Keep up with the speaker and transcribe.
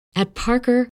At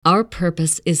Parker, our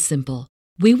purpose is simple.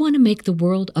 We want to make the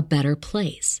world a better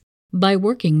place by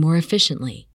working more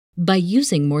efficiently, by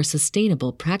using more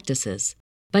sustainable practices,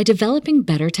 by developing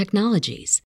better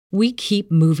technologies. We keep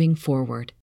moving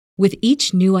forward. With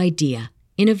each new idea,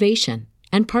 innovation,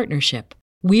 and partnership,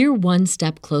 we're one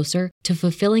step closer to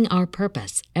fulfilling our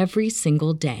purpose every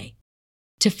single day.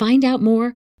 To find out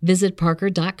more, visit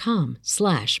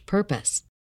parker.com/purpose.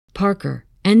 Parker,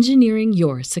 engineering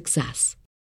your success.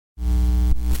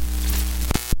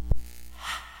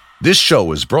 This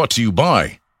show is brought to you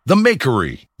by The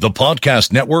Makery, the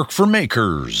podcast network for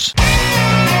makers.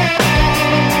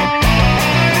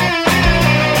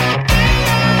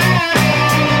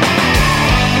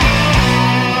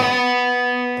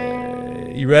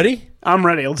 You ready? I'm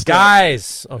ready. Let's do it.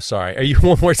 Guys. Oh, sorry. Are you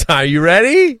one more time? Are you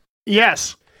ready?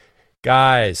 Yes.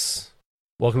 Guys,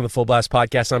 welcome to the Full Blast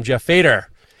Podcast. I'm Jeff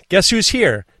Fader. Guess who's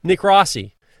here? Nick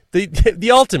Rossi, the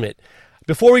ultimate.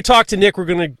 Before we talk to Nick, we're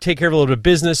going to take care of a little bit of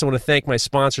business. I want to thank my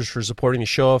sponsors for supporting the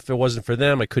show. If it wasn't for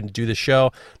them, I couldn't do the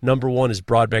show. Number one is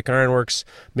Broadbeck Ironworks,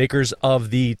 makers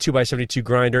of the 2x72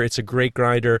 grinder. It's a great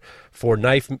grinder for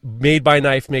made by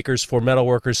knife makers, for metal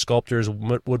workers, sculptors,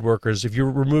 woodworkers. If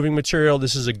you're removing material,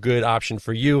 this is a good option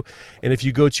for you. And if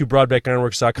you go to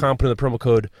broadbeckironworks.com, put in the promo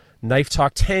code Knife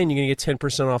Talk 10, you're going to get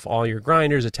 10% off all your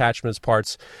grinders, attachments,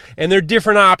 parts. And they're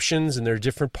different options and they're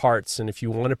different parts. And if you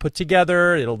want to put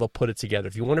together, they'll put it together.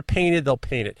 If you want to paint it, they'll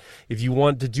paint it. If you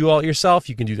want to do all it yourself,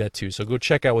 you can do that too. So go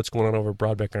check out what's going on over at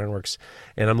Broadbeck Ironworks.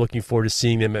 And I'm looking forward to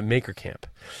seeing them at Maker Camp.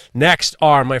 Next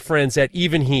are my friends at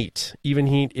Even Heat. Even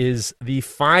Heat is the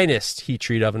finest heat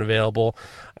treat oven available.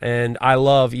 And I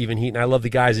love Even Heat, and I love the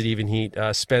guys at Even Heat.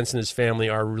 Spence and his family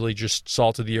are really just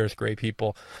salt-of-the-earth great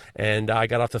people. And I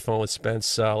got off the phone with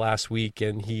Spence last week,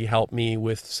 and he helped me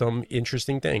with some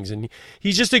interesting things. And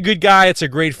he's just a good guy. It's a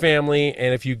great family.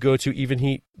 And if you go to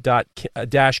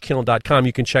evenheat-kiln.com,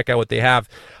 you can check out what they have.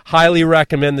 Highly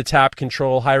recommend the tap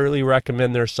control. Highly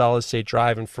recommend their solid-state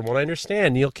drive. And from what I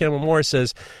understand, Neil Campbell Morris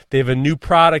says they have a new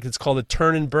product. It's called a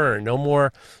turn and burn. No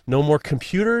more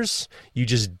computers. You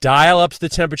just dial up to the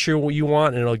temperature what you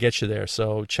want, and it'll get you there.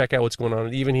 So check out what's going on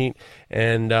at Even Heat,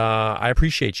 and I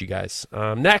appreciate you guys.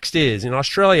 Next is in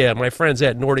Australia, my friends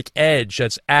at Nordic Edge.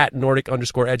 That's at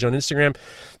Nordic_Edge on Instagram.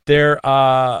 They're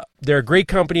a great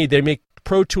company. They make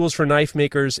pro tools for knife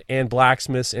makers and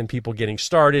blacksmiths and people getting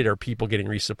started or people getting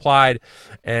resupplied.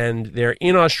 And they're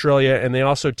in Australia, and they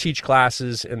also teach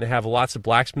classes, and they have lots of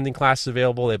blacksmithing classes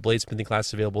available. They have bladesmithing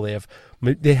classes available.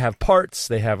 They have parts,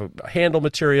 they have a handle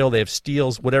material, they have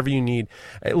steels, whatever you need.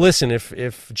 Listen,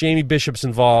 if Jamie Bishop's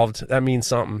involved, that means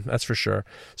something, that's for sure.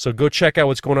 So go check out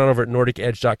what's going on over at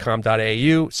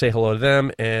nordicedge.com.au, say hello to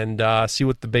them, and see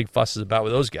what the big fuss is about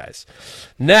with those guys.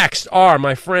 Next are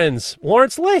my friends,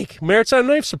 Lawrence Lake, Maritime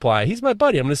Knife Supply. He's my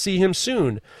buddy. I'm going to see him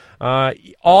soon.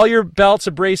 All your belts,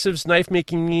 abrasives,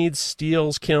 knife-making needs,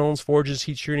 steels, kilns, forges,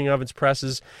 heat treating ovens,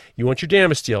 presses. You want your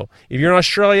Damasteel. If you're in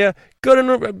Australia, go to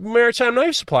Maritime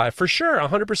Knife Supply for sure,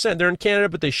 100%. They're in Canada,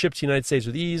 but they ship to the United States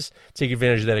with ease. Take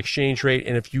advantage of that exchange rate.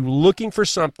 And if you're looking for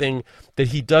something that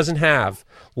he doesn't have,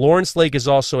 Lawrence Lake is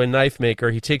also a knife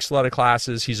maker. He takes a lot of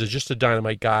classes. He's just a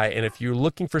dynamite guy. And if you're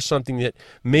looking for something that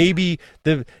maybe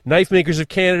the knife makers of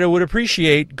Canada would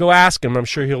appreciate, go ask him. I'm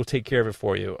sure he'll take care of it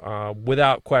for you.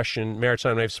 Without question,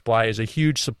 Maritime Knife Supply is a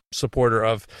huge supporter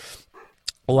of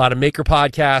a lot of maker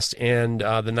podcasts and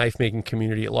the knife making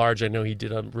community at large. I know he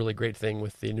did a really great thing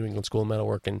with the New England School of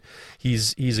Metalwork, and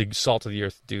he's a salt of the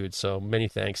earth dude. So many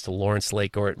thanks to Lawrence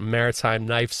Lake or at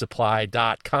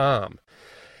maritimeknifesupply.com.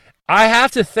 I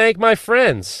have to thank my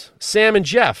friends, Sam and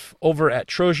Jeff, over at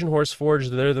Trojan Horse Forge.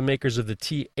 They're the makers of the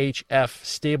THF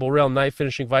stable rail knife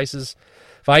finishing vices.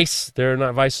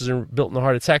 Their vices are built in the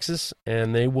heart of Texas,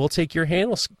 and they will take your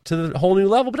handles to the whole new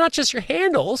level. But not just your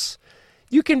handles.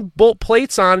 You can bolt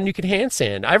plates on and you can hand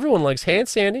sand. Everyone likes hand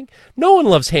sanding. No one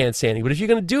loves hand sanding, but if you're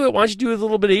going to do it, why don't you do it with a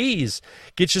little bit of ease?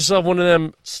 Get yourself one of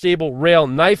them stable rail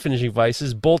knife finishing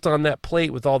vices, bolt on that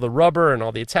plate with all the rubber and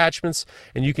all the attachments,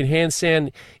 and you can hand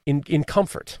sand in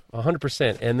comfort,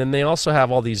 100%. And then they also have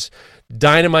all these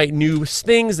dynamite new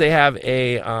things. They have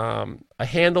a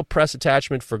handle press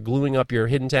attachment for gluing up your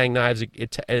hidden tang knives.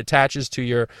 It attaches to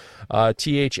your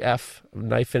THF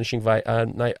knife finishing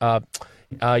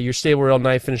your stable rail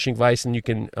knife finishing vise, and you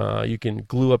can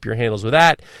glue up your handles with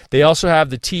that. They also have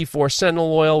the T4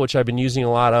 Sentinel oil, which I've been using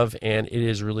a lot of, and it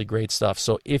is really great stuff.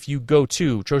 So if you go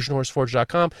to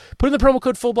TrojanHorseForge.com, put in the promo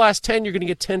code FULLBLAST10, you're going to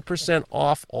get 10%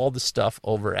 off all the stuff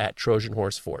over at Trojan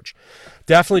Horse Forge.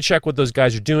 Definitely check what those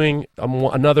guys are doing.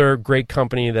 Another great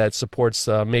company that supports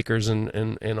makers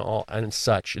and all and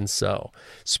such. And so,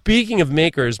 speaking of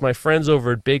makers, my friends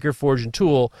over at Baker Forge and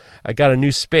Tool, I got a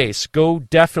new space.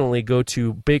 Definitely go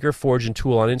to Baker Forge and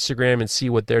Tool on Instagram and see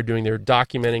what they're doing. They're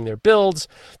documenting their builds.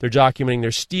 They're documenting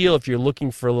their steel. If you're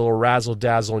looking for a little razzle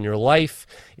dazzle in your life,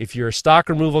 if you're a stock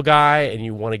removal guy and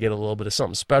you want to get a little bit of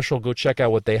something special, go check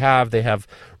out what they have. They have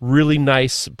really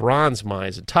nice bronze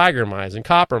mines and tiger mines and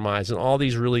copper mines and all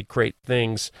these really great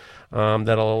things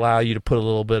that'll allow you to put a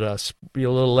little bit of a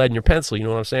little lead in your pencil. You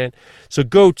know what I'm saying? So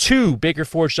go to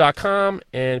bakerforge.com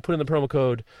and put in the promo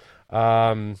code.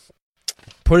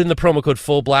 Put in the promo code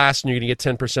Full Blast, and you're going to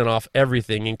get 10% off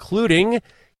everything, including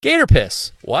Gator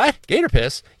Piss. What? Gator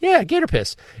Piss? Yeah, Gator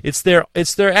Piss. It's their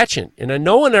etchant, and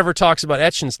no one ever talks about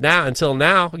etchants until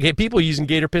now. People are using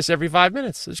Gator Piss every 5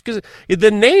 minutes. It's because the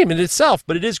name in itself,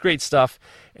 but it is great stuff,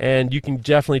 and you can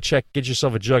definitely get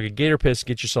yourself a jug of Gator Piss,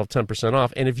 get yourself 10%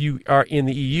 off. And if you are in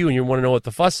the EU and you want to know what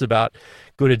the fuss is about,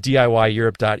 go to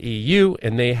DIYEurope.eu,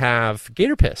 and they have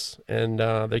Gator Piss, and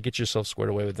they get yourself squared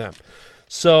away with them.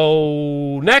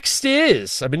 So next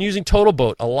is, I've been using Total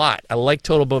Boat a lot. I like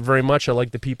Total Boat very much. I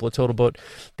like the people at Total Boat.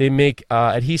 They make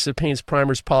adhesive paints,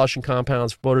 primers, polishing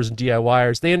compounds for boaters and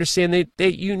DIYers. They understand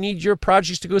that you need your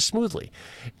projects to go smoothly.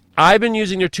 I've been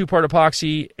using their two-part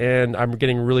epoxy, and I'm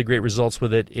getting really great results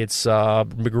with it. It's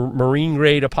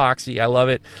marine-grade epoxy. I love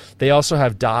it. They also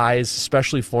have dyes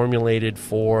specially formulated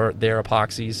for their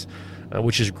epoxies,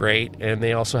 which is great. And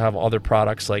they also have other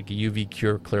products like UV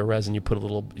Cure Clear Resin. You put a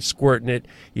little squirt in it,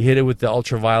 you hit it with the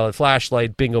ultraviolet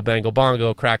flashlight, bingo, bango,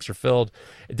 bongo, cracks are filled.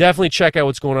 Definitely check out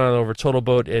what's going on over Total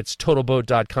Boat. It's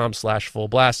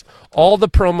totalboat.com/fullblast. All the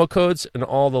promo codes and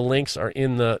all the links are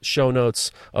in the show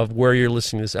notes of where you're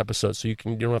listening to this episode. So you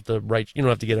don't have to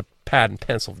get a pad and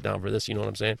pencil down for this. You know what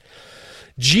I'm saying?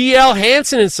 GL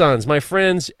Hansen and Sons, my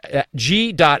friends at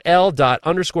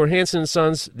G.L._Hansen and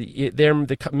Sons. They're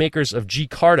the makers of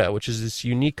G-Carta, which is this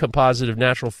unique composite of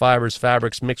natural fibers,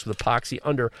 fabrics mixed with epoxy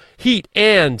under heat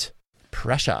and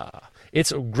pressure.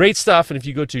 It's great stuff, and if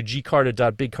you go to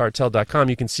gcarta.bigcartel.com,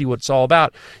 you can see what it's all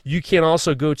about. You can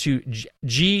also go to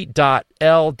G.L._Hansen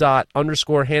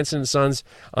and Sons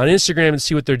on Instagram and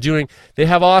see what they're doing. They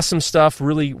have awesome stuff,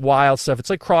 really wild stuff. It's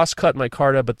like cross-cut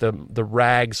micarta, but the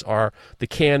rags are, the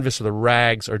canvas or the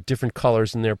rags are different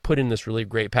colors, and they're put in this really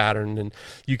great pattern. And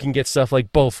you can get stuff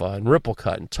like Bofa and Ripple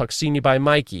Cut and Tuxini by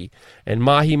Mikey and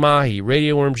Mahi Mahi,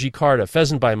 Radio Worm G-Carta,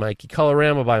 Pheasant by Mikey,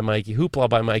 Colorama by Mikey, Hoopla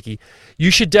by Mikey.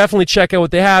 You should definitely check out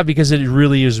what they have because it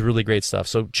really is really great stuff.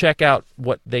 So check out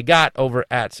what they got over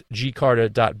at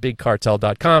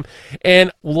gcarta.bigcartel.com.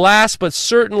 And last but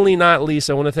certainly not least,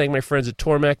 I want to thank my friends at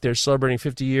Tormek. They're celebrating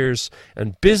 50 years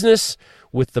in business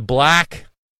with the black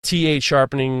T8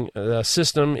 sharpening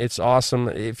system. It's awesome.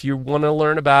 If you want to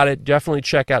learn about it, definitely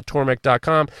check out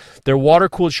tormek.com. Their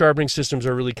water-cooled sharpening systems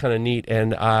are really kind of neat,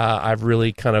 and I've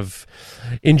really kind of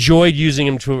enjoyed using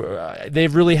them.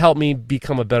 They've really helped me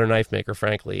become a better knife maker,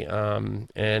 frankly.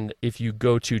 And if you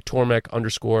go to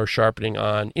Tormek_sharpening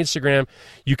on Instagram,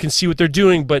 you can see what they're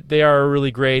doing, but they are really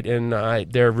great, and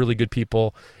they're really good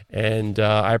people, and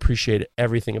I appreciate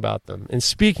everything about them. And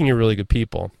speaking of really good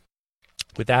people,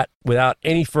 without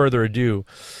any further ado,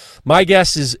 my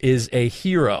guest is a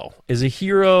hero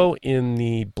in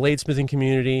the bladesmithing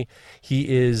community.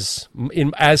 He is,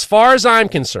 as far as I'm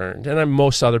concerned, and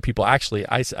most other people, actually,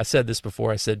 I said this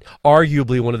before, I said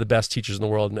arguably one of the best teachers in the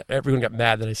world, and everyone got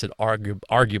mad that I said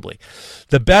arguably.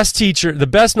 The best teacher, the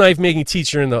best knife-making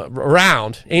teacher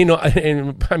around,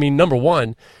 number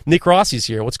one, Nick Rossi's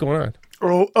here. What's going on?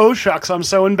 Oh shucks, I'm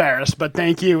so embarrassed, but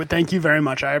thank you very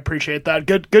much. I appreciate that.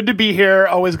 Good to be here.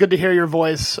 Always good to hear your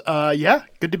voice. Yeah,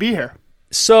 good to be here.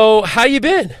 So, how you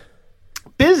been?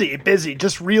 Busy,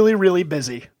 just really, really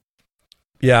busy.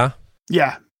 Yeah.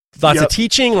 Lots of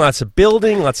teaching, lots of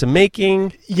building, lots of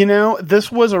making.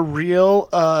 This was a real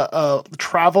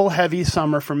travel-heavy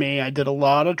summer for me. I did a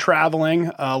lot of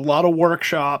traveling, a lot of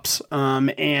workshops,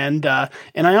 and I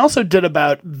also did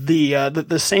about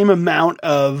the same amount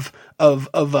of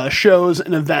shows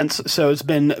and events. So it's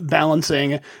been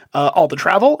balancing all the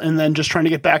travel and then just trying to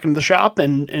get back into the shop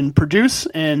and produce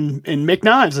and make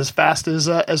knives as fast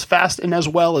and as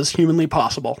well as humanly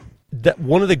possible. That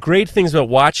one of the great things about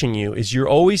watching you is you're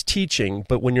always teaching,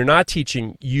 but when you're not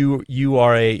teaching, you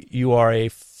are a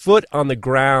foot on the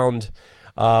ground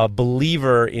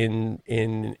believer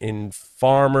in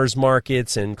farmers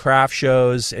markets and craft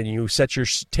shows, and you set your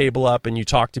table up and you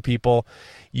talk to people.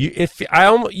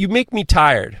 You make me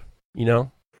tired, you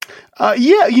know.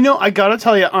 Yeah, I gotta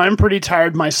tell you, I'm pretty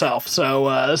tired myself. So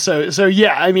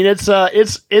yeah, I mean,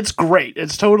 it's great.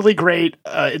 It's totally great.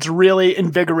 It's really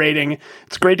invigorating.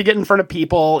 It's great to get in front of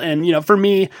people. And, for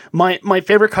me, my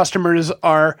favorite customers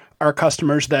are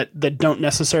customers that don't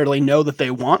necessarily know that they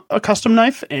want a custom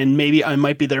knife. And maybe I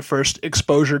might be their first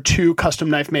exposure to custom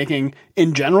knife making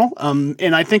in general.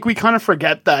 And I think we kind of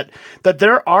forget that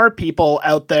there are people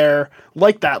out there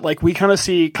like that. Like, we kind of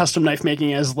see custom knife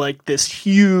making as like this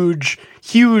huge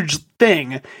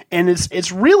thing, and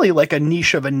it's really like a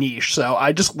niche of a niche. So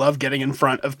I just love getting in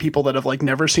front of people that have like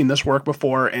never seen this work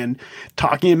before and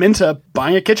talking them into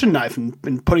buying a kitchen knife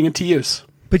and putting it to use.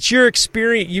 But your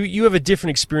experience, you have a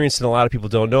different experience than a lot of people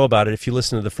don't know about it. If you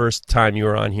listen to the first time you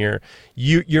were on here,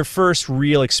 your first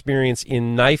real experience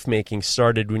in knife making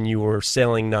started when you were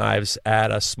selling knives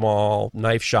at a small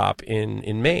knife shop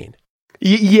in Maine.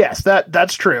 Yes,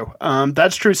 that's true.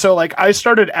 That's true. So like, I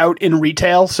started out in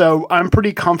retail, so I'm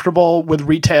pretty comfortable with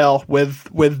retail,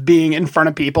 with being in front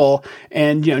of people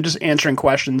and, just answering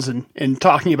questions and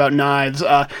talking about knives.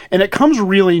 And it comes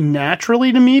really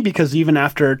naturally to me because even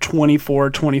after 24,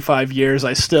 25 years,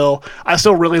 I still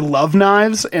really love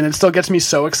knives, and it still gets me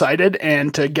so excited,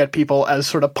 and to get people as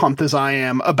sort of pumped as I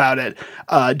am about it,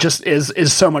 just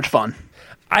is so much fun.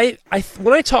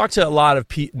 When I talk to a lot of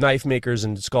knife makers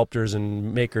and sculptors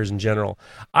and makers in general,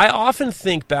 I often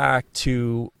think back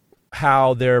to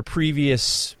how their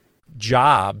previous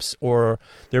jobs or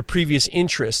their previous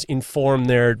interests inform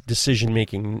their decision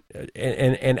making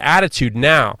and attitude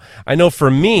now. I know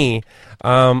for me,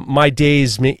 my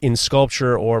days in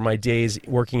sculpture or my days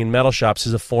working in metal shops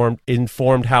has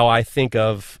informed how I think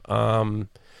of how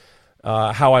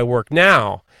I work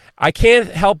now. I can't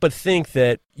help but think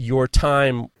that your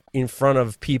time in front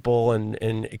of people and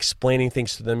explaining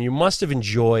things to them, you must have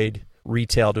enjoyed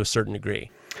retail to a certain degree.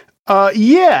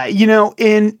 Yeah,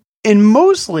 and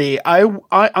mostly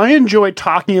I enjoy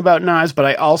talking about knives, but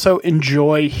I also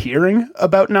enjoy hearing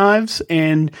about knives,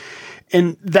 and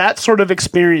that sort of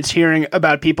experience, hearing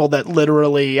about people that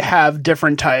literally have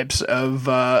different types of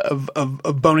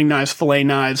boning knives, fillet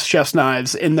knives, chef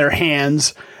knives in their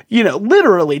hands,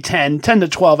 literally 10 to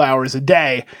 12 hours a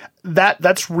day.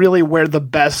 That's really where the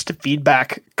best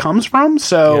feedback comes from.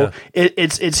 So yeah.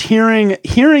 It's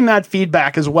hearing that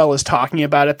feedback as well as talking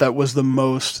about it that was the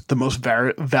most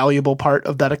valuable part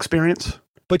of that experience.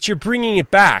 But you're bringing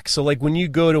it back. So like when you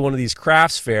go to one of these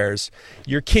crafts fairs,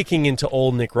 you're kicking into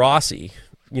old Nick Rossi,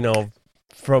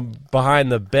 from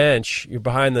behind the bench, you're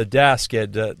behind the desk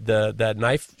at that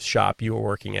knife shop you were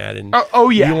working at, and yeah,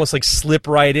 you almost like slip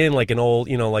right in like an old,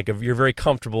 you're very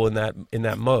comfortable in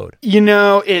that mode.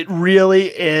 It really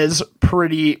is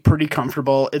pretty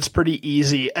comfortable. It's pretty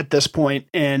easy at this point,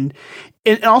 and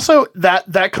also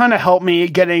that kind of helped me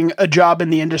getting a job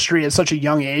in the industry at such a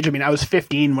young age. I mean, I was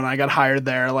 15 when I got hired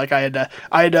there. Like I had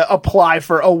to apply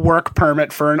for a work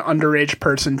permit for an underage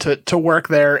person to work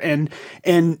there, and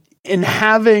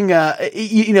having,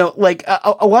 like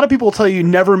a lot of people will tell you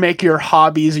never make your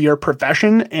hobbies your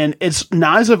profession. And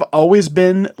knives have always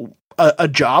been a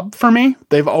job for me.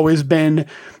 They've always been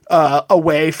a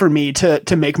way for me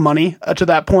to make money to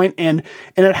that point. And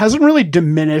it hasn't really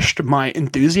diminished my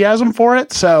enthusiasm for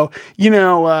it. So,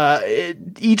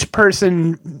 each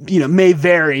person, may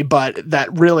vary, but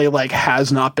that really like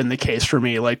has not been the case for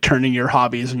me, like turning your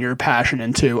hobbies and your passion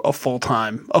into a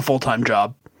full-time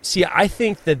job. See, I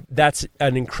think that that's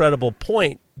an incredible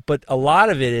point, but a lot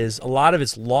of it's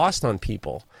lost on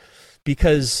people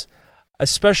because,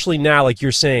 especially now, like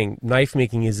you're saying, knife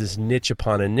making is this niche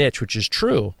upon a niche, which is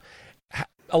true.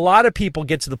 A lot of people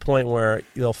get to the point where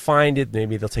they'll find it,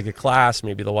 maybe they'll take a class,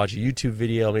 maybe they'll watch a YouTube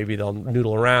video, maybe they'll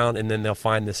noodle around, and then they'll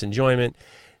find this enjoyment.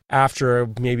 After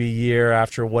maybe a year,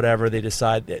 after whatever, they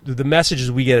decide. The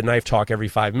messages we get at Knife Talk every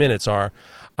 5 minutes are,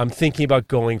 I'm thinking about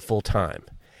going full-time.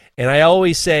 And I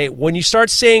always say, when you start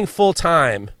saying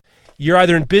full-time, you're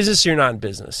either in business or you're not in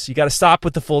business. You got to stop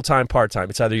with the full-time, part-time.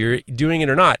 It's either you're doing it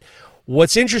or not.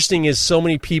 What's interesting is so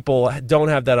many people don't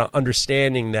have that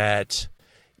understanding that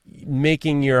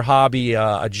making your hobby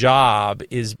a job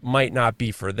might not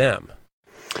be for them.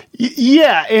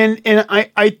 Yeah, and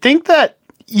I think that,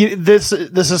 this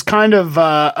is kind of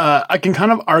I can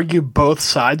kind of argue both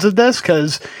sides of this,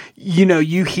 because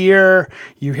you hear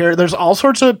there's all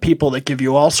sorts of people that give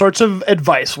you all sorts of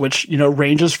advice, which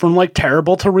ranges from like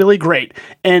terrible to really great,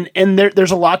 and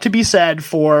there's a lot to be said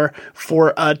for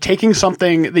taking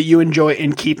something that you enjoy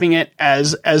and keeping it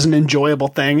as an enjoyable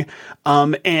thing,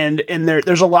 and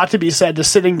there's a lot to be said to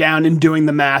sitting down and doing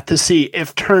the math to see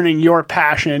if turning your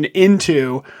passion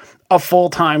into a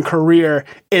full-time career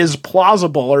is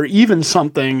plausible or even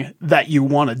something that you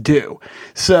want to do.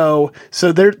 So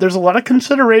there's a lot of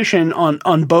consideration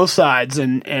on both sides,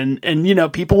 and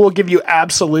people will give you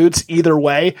absolutes either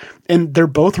way, and they're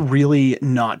both really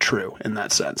not true in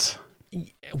that sense.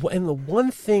 And the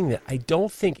one thing that I don't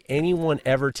think anyone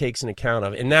ever takes an account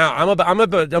of, and now I'm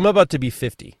about to be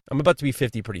 50. I'm about to be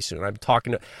 50 pretty soon. I'm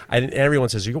talking to, and everyone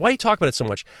says, "Why do you talk about it so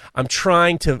much?" I'm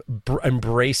trying to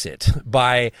embrace it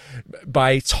by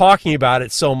talking about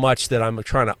it so much that I'm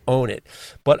trying to own it.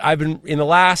 But I've been, in the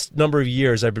last number of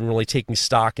years, I've been really taking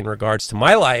stock in regards to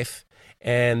my life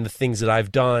and the things that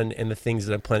I've done and the things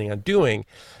that I'm planning on doing.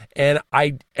 And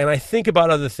I think about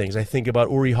other things. I think about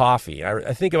Uri Hoffi.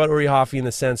 I think about Uri Hoffi in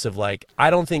the sense of, like, I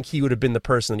don't think he would have been the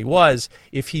person that he was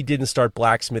if he didn't start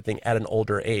blacksmithing at an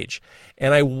older age.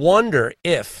 And I wonder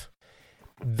if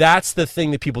that's the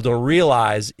thing that people don't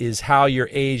realize, is how your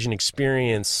age and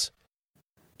experience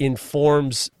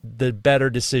informs the better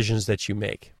decisions that you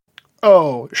make.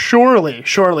 Oh,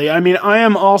 surely. I mean, I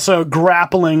am also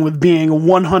grappling with being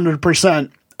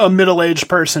 100% a middle-aged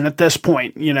person at this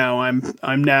point.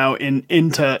 I'm now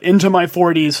into my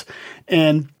 40s,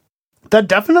 and that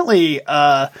definitely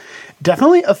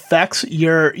affects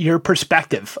your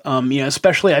perspective.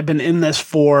 Especially, I've been in this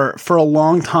for a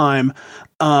long time.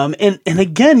 And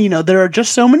again, there are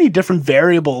just so many different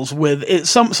variables with it.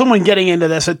 Someone getting into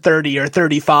this at 30 or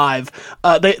 35.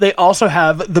 They also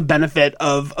have the benefit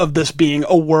of this being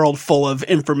a world full of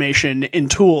information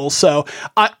and tools. So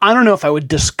I don't know if I would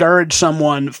discourage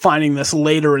someone finding this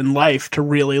later in life to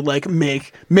really like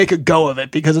make a go of it,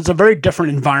 because it's a very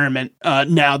different environment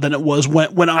now than it was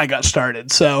when I got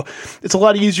started. So it's a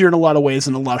lot easier in a lot of ways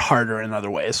and a lot harder in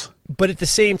other ways. But at the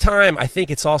same time, I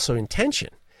think it's also intention.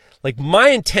 Like my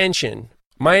intention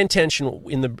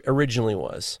originally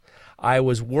was, I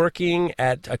was working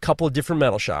at a couple of different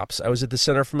metal shops. I was at the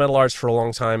Center for Metal Arts for a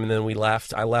long time, and then we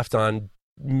left. I left on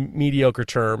mediocre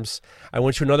terms. I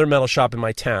went to another metal shop in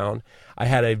my town. I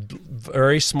had a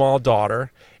very small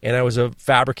daughter, and I was a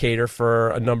fabricator for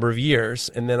a number of years.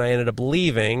 And then I ended up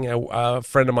leaving. A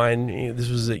friend of mine, this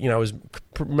was, I was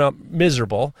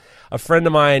miserable. A friend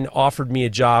of mine offered me a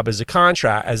job as a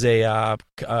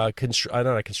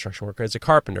construction worker, as a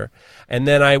carpenter. And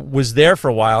then I was there for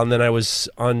a while, and then I was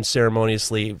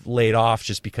unceremoniously laid off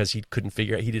just because he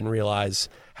didn't realize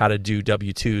how to do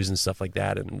W-2s and stuff like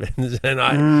that.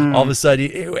 And all of a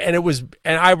sudden,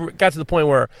 I got to the point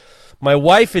where my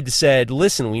wife had said,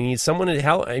 "Listen, we need someone to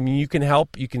help. I mean, you can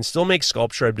help. You can still make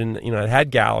sculpture. I had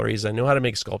galleries. I know how to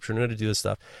make sculpture. I know how to do this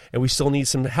stuff. And we still need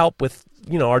some help with,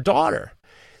 our daughter."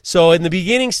 So in the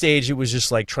beginning stage, it was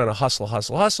just like trying to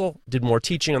hustle. Did more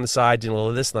teaching on the side, did a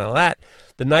little this and all that.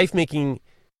 The knife making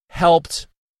helped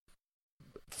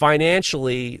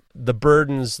financially the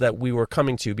burdens that we were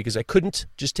coming to, because I couldn't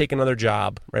just take another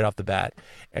job right off the bat.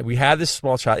 And we had this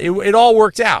small child. It all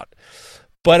worked out.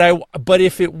 But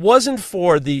if it wasn't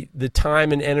for the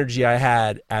time and energy I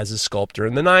had as a sculptor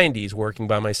in the 90s, working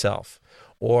by myself,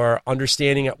 or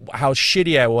understanding how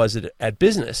shitty I was at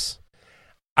business,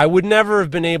 I would never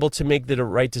have been able to make the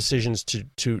right decisions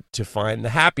to find the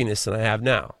happiness that I have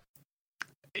now.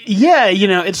 Yeah,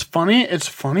 it's funny. It's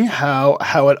funny how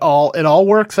it all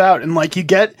works out, and like you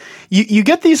get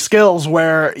these skills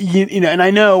where and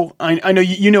I know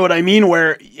you know what I mean.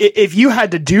 Where if you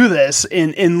had to do this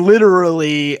in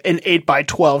literally an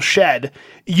 8x12 shed,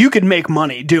 you could make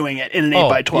money doing it in an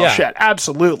 8x12 shed.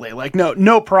 Absolutely, like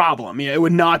no problem. It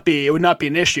would not be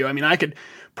an issue. I mean, I could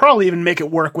probably even make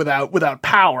it work without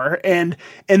power, and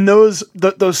those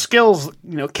skills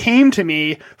came to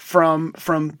me from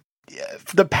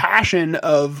the passion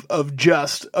of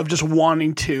just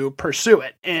wanting to pursue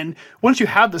it. And once you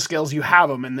have the skills, you have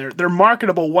them, and they're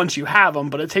marketable once you have them,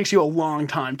 but it takes you a long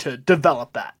time to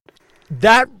develop that.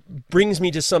 That brings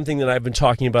me to something that I've been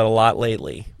talking about a lot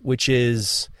lately, which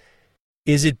is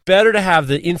it better to have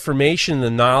the information,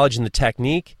 the knowledge, and the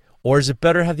technique, or is it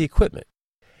better to have the equipment?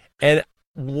 And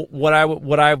what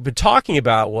I've been talking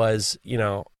about was,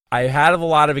 I had a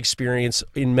lot of experience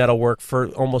in metalwork for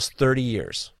almost 30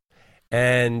 years.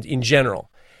 And in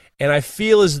general. And I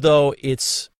feel as though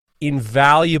it's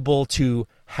invaluable to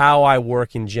how I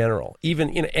work in general,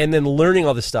 and then learning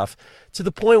all this stuff to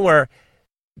the point where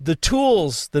the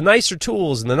tools, the nicer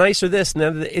tools, and the nicer this,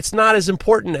 and it's not as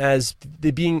important as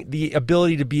the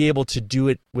ability to be able to do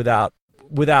it without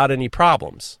any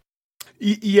problems.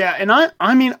 Yeah, and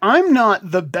I mean, I'm not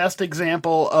the best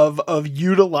example of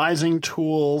utilizing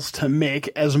tools to make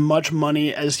as much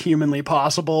money as humanly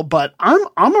possible, but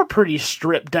I'm a pretty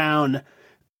stripped down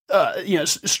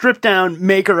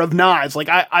maker of knives. Like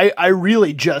I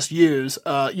really just use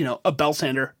a belt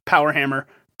sander, power hammer,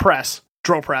 press,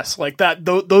 drill press, like that.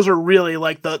 Those are really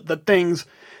like the things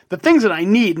that I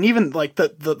need, and even like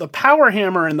the power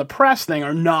hammer and the press thing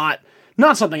are not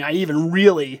something I even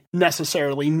really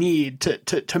necessarily need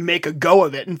to make a go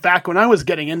of it. In fact, when I was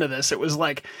getting into this, it was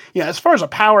like, as far as a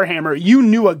power hammer, you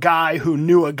knew a guy who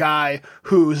knew a guy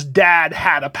whose dad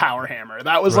had a power hammer.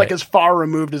 That was like as far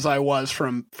removed as I was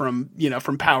from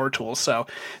power tools. So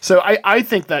I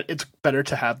think that it's better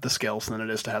to have the skills than it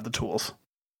is to have the tools.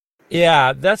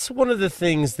 Yeah, that's one of the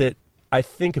things that I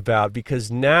think about, because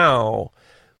now,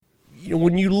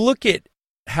 when you look at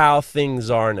how things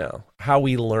are now, how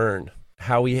we learn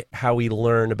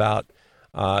about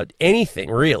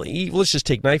anything, really. Let's just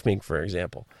take knife making, for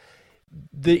example.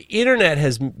 The internet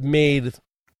has made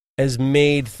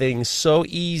things so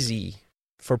easy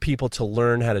for people to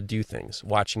learn how to do things,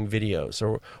 watching videos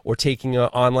or taking an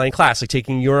online class, like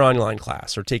taking your online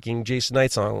class, or taking Jason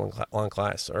Knight's online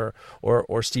class, or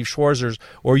Steve Schwarzer's,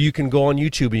 or you can go on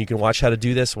YouTube and you can watch how to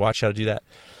do this, watch how to do that.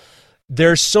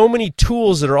 There's so many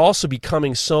tools that are also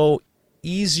becoming so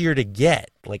easier to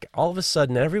get. Like, all of a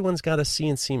sudden, everyone's got a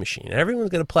CNC machine. Everyone's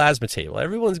got a plasma table.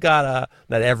 Everyone's got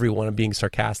not everyone, I'm being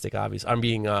sarcastic, obviously. I'm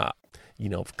being,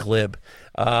 glib.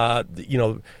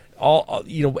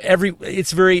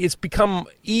 It's become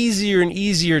easier and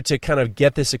easier to kind of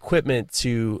get this equipment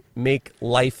to make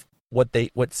life what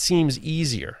seems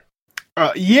easier.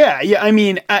 Yeah. I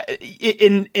mean,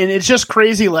 and it's just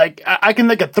crazy. Like, I can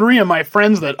think of 3 of my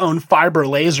friends that own fiber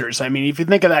lasers. I mean, if you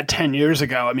think of that 10 years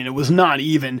ago, I mean, it was not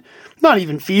even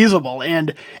feasible.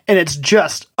 And it's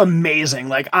just amazing.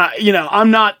 Like, I'm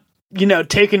not,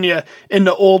 taking you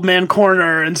into old man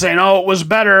corner and saying, oh, it was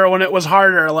better when it was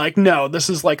harder. Like, no, this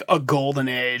is like a golden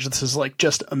age. This is like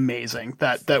just amazing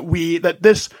that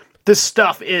this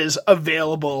stuff is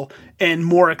available and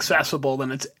more accessible than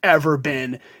it's ever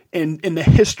been in the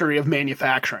history of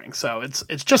manufacturing. So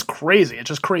it's just crazy. It's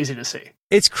just crazy to see.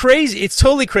 It's crazy. It's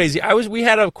totally crazy. We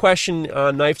had a question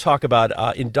on Knife Talk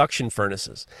about induction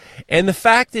furnaces, and the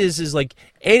fact is like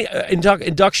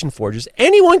induction forges.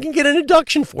 Anyone can get an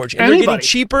induction forge, and they're getting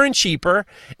cheaper and cheaper.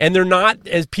 And they're not,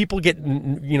 as people get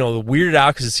weirded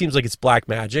out, because it seems like it's black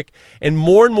magic, and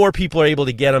more people are able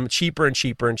to get them cheaper and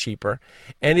cheaper and cheaper.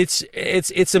 And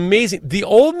it's amazing. The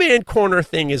old man corner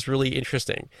thing is really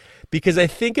interesting, because I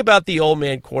think about the old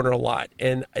man corner a lot,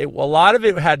 and a lot of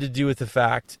it had to do with the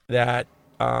fact that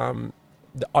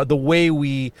the way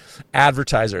we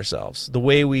advertise ourselves, the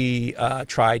way we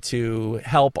try to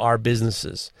help our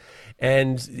businesses.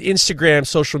 And Instagram,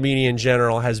 social media in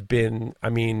general has been, I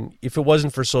mean, if it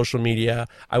wasn't for social media,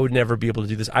 I would never be able to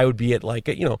do this. I would be at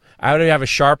I would have a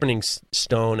sharpening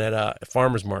stone at a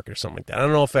farmer's market or something like that. I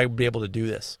don't know if I would be able to do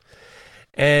this.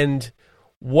 And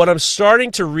what I'm starting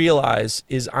to realize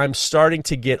is I'm starting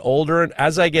to get older, and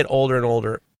as I get older and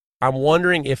older, I'm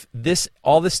wondering if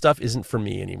all this stuff isn't for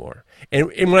me anymore. And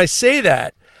when I say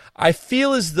that, I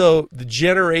feel as though the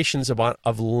generations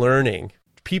of learning,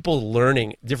 people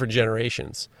learning, different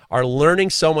generations, are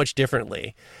learning so much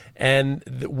differently. And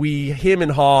him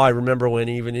and Haw, I remember when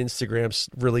even Instagram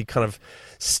really kind of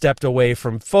stepped away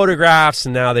from photographs,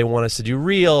 and now they want us to do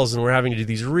reels, and we're having to do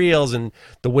these reels, and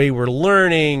the way we're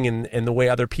learning and the way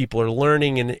other people are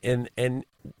learning. And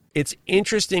it's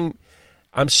interesting.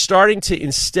 I'm starting to,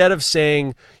 instead of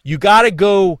saying, you got to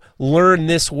go learn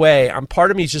this way, part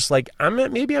of me is just like,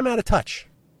 maybe I'm out of touch.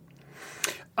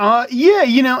 Yeah,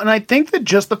 and I think that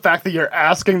just the fact that you're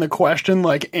asking the question,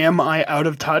 like, am I out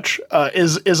of touch,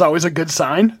 is always a good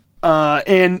sign.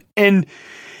 And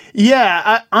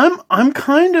yeah, I'm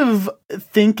kind of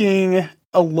thinking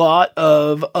a lot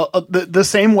of the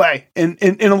same way in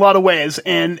a lot of ways.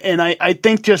 And I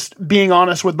think just being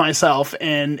honest with myself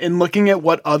and looking at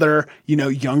what other,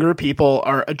 younger people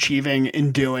are achieving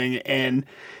and doing. And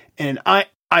I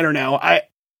don't know. I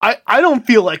don't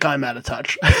feel like I'm out of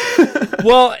touch.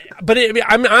 Well, but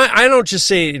I don't just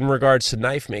say it in regards to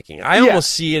knife making. I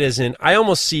almost see it I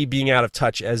almost see being out of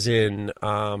touch as in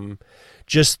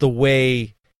just the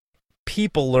way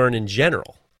people learn in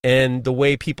general. and the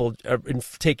way people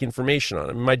take information on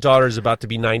it. My daughter is about to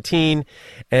be 19,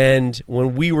 and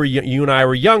when you and I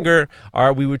were younger,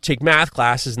 we would take math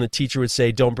classes, and the teacher would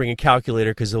say, "Don't bring a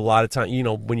calculator because a lot of time,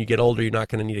 when you get older, you're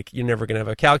never going to have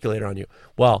a calculator on you."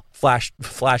 Well, flash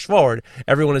forward,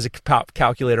 everyone has a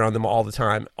calculator on them all the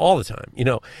time,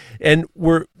 and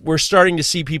we're starting to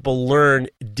see people learn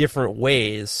different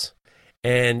ways.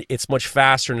 And it's much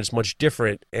faster and it's much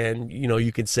different. And,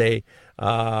 you could say,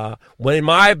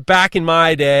 back in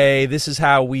my day, this is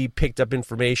how we picked up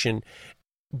information.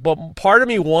 But part of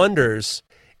me wonders,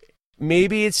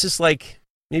 maybe it's just like,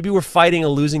 maybe we're fighting a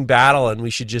losing battle and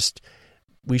we should just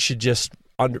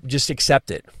accept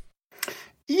it.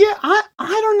 Yeah, I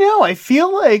don't know. I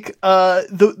feel like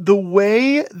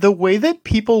the way that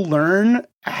people learn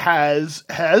has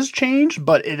changed,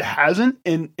 but it hasn't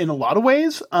in a lot of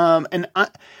ways. And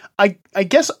I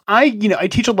guess I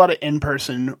teach a lot of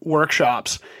in-person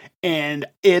workshops, and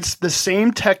it's the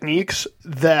same techniques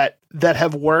that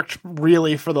have worked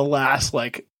really for the last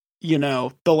I'd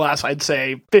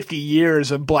say 50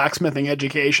 years of blacksmithing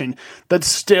education that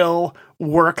still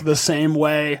work the same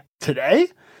way today.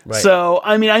 Right. So,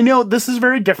 I know this is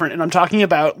very different, and I'm talking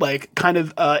about kind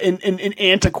of an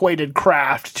antiquated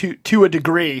craft to a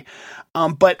degree.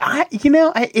 But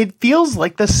it feels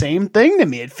like the same thing to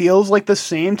me. It feels like the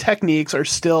same techniques are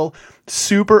still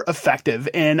super effective,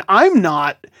 and I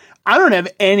don't have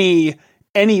any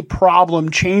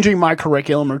problem changing my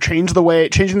curriculum or changing the way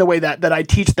that I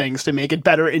teach things to make it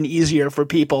better and easier for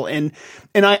people. And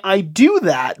I do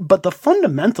that, but the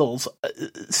fundamentals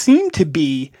seem to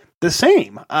be the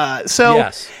same.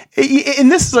 Yes.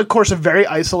 And this is, of course, a very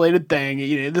isolated thing.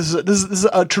 This is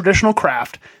a traditional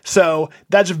craft, so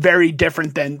that's very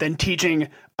different than teaching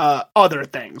other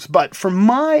things. But from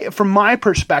my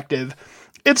perspective,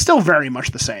 it's still very much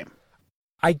the same.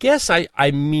 I guess I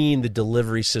mean the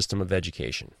delivery system of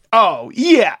education. Oh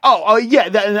yeah.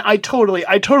 I totally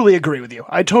agree with you.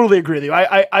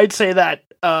 I'd say that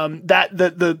that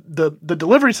the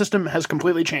delivery system has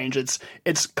completely changed.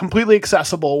 It's completely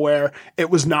accessible where it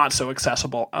was not so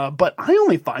accessible. But I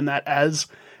only find that as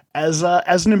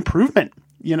an improvement.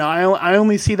 I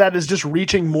only see that as just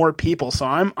reaching more people. So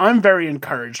I'm very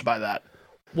encouraged by that.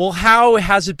 Well, how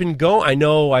has it been going? I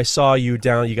know I saw you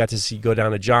got to go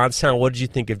down to Johnstown. What did you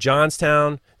think of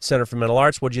Johnstown Center for Mental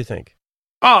Arts? What did you think?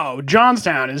 Oh,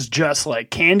 Johnstown is just like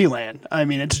Candyland.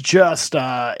 It's just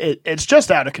it's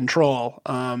just out of control.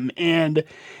 And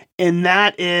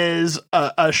that is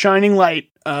a shining light.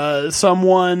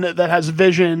 Someone that has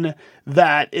vision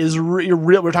that is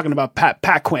real. We're talking about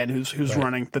Pat Quinn, who's right.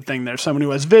 Running the thing there. Someone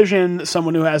who has vision,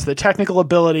 someone who has the technical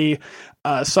ability,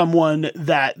 someone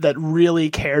that really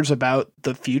cares about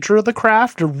the future of the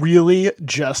craft, really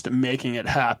just making it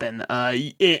happen.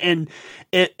 And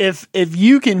if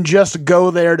you can just go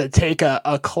there to take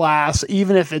a class,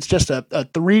 even if it's just a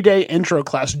 3-day intro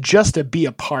class, just to be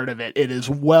a part of it, it is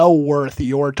well worth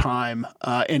your time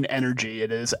and energy.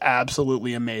 It is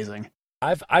absolutely amazing.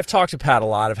 I've talked to Pat a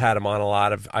lot. I've had him on a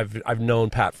lot. I've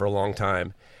known Pat for a long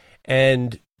time,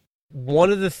 and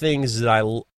one of the things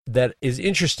that is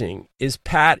interesting is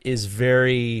Pat is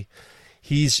very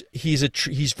he's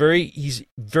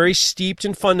very steeped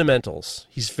in fundamentals.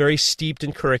 He's very steeped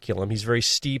in curriculum. He's very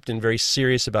steeped and very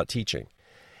serious about teaching.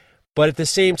 But at the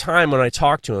same time, when I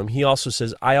talk to him, he also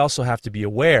says, I also have to be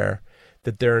aware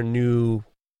that there are new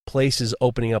places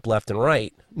opening up left and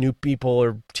right. New people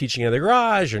are teaching in the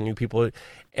garage, or new people,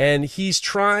 and he's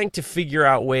trying to figure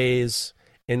out ways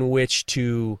in which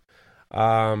to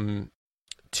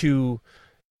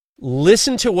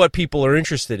listen to what people are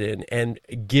interested in and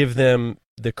give them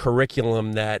the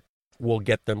curriculum that will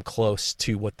get them close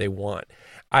to what they want.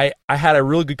 I had a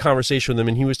really good conversation with him,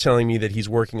 and he was telling me that he's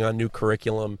working on new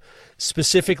curriculum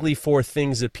specifically for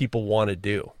things that people want to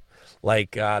do.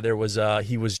 Like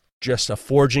he was just a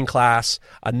forging class,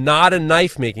 not a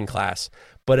knife making class,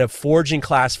 but a forging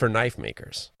class for knife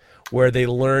makers, where they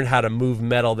learn how to move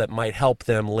metal that might help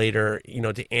them later,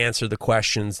 to answer the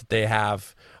questions that they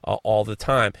have all the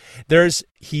time.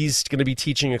 He's going to be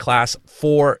teaching a class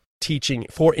for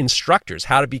instructors,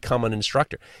 how to become an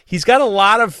instructor. He's got a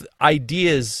lot of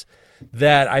ideas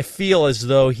that I feel as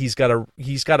though he's got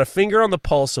a finger on the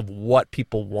pulse of what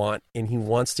people want, and he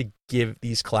wants to give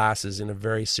these classes in a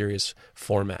very serious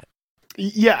format.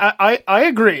 Yeah, I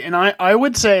agree, and I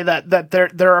would say that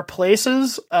there are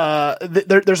places.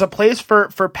 There's a place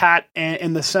for Pat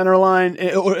in the center line,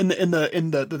 or in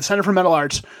the Center for Metal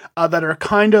Arts, that are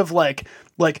kind of like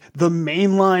the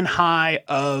mainline high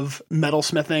of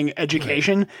metalsmithing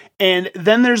education, right. And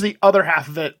then there's the other half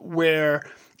of it where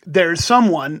there's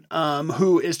someone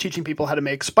who is teaching people how to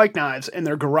make spike knives in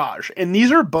their garage. And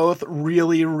these are both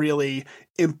really, really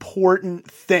important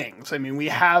things. I mean, we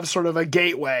have sort of a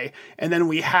gateway, and then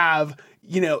we have,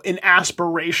 an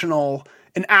aspirational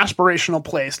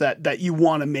place that you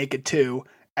want to make it to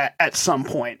at some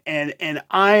point. And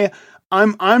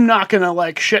I'm not gonna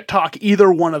like shit talk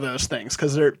either one of those things,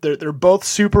 because they're both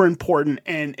super important,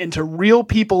 and to reel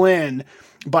people in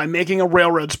by making a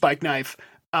railroad spike knife,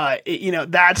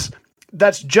 that's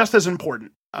just as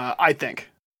important, I think.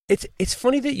 It's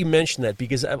funny that you mentioned that,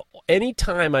 because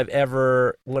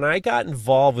when I got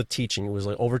involved with teaching, it was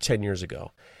like over 10 years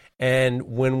ago. And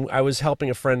when I was helping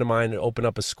a friend of mine open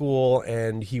up a school,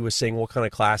 and he was saying, what kind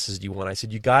of classes do you want? I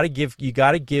said, you got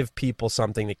to give people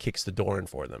something that kicks the door in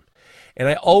for them. And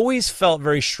I always felt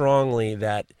very strongly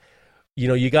that,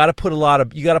 you got to put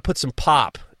some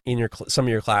pop in some of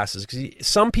your classes, because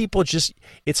some people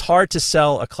it's hard to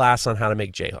sell a class on how to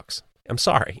make J-hooks. I'm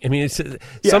sorry. I mean,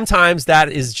 sometimes that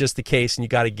is just the case, and you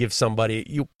got to give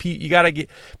somebody,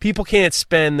 people can't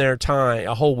spend their time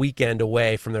a whole weekend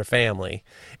away from their family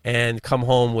and come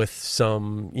home with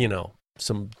some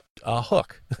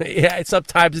hook.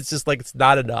 Sometimes it's just like, it's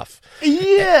not enough.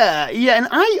 Yeah. And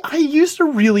I used to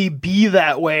really be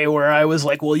that way, where I was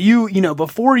like, well,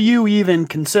 before you even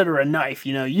consider a knife,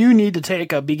 you need to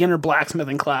take a beginner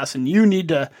blacksmithing class, and you need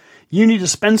to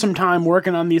spend some time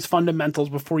working on these fundamentals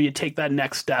before you take that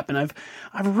next step. And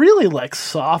I've really like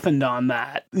softened on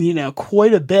that,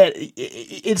 quite a bit.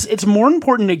 It's more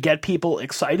important to get people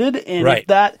excited. And right.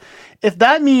 if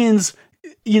that means,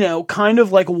 kind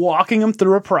of like walking them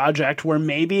through a project where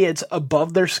maybe it's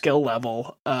above their skill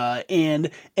level, and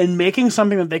making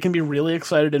something that they can be really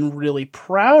excited and really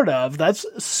proud of, that's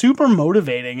super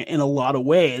motivating in a lot of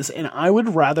ways. And I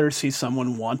would rather see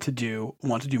someone want to do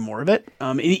more of it.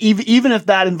 Even if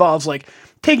that involves like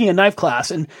taking a knife class.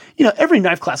 And, every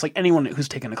knife class, like anyone who's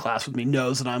taken a class with me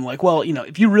knows that I'm like, well,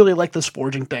 if you really like this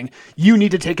forging thing, you need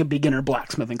to take a beginner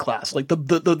blacksmithing class. Like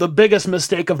the biggest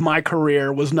mistake of my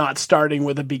career was not starting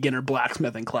with a beginner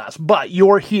blacksmithing class. But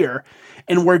you're here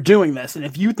and we're doing this. And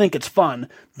if you think it's fun,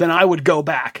 then I would go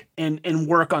back and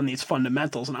work on these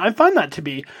fundamentals. And I find that to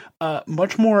be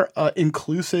much more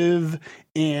inclusive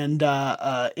and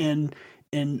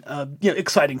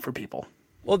exciting for people.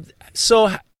 Well,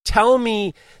 so tell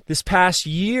me, this past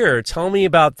year, tell me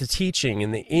about the teaching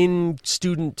and the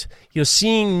in-student,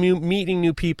 meeting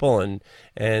new people,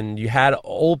 and you had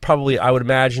I would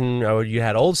imagine you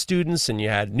had old students and you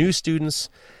had new students.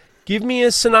 Give me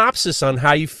a synopsis on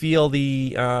how you feel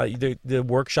the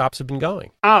workshops have been going.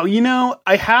 Oh,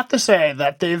 I have to say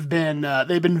that they've been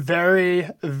very,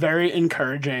 very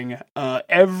encouraging.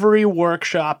 Every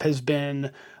workshop has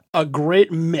been a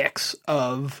great mix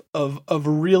of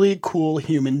really cool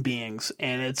human beings,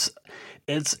 and it's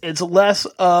less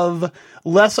of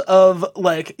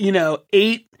like,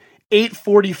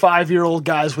 45-year-old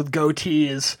guys with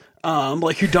goatees,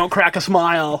 like who don't crack a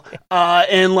smile, you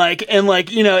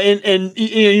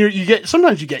get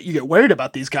sometimes you get worried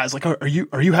about these guys, like, are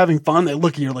you having fun? They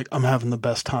look at you like, I'm having the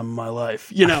best time of my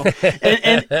life, and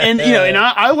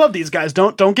I love these guys.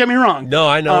 Don't get me wrong. No,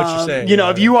 I know what you're saying.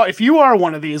 If you are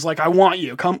one of these, like, I want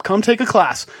you come take a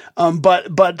class.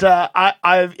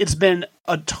 It's been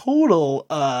a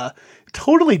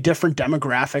totally different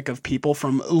demographic of people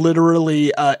from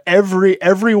literally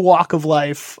every walk of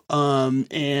life,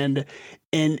 and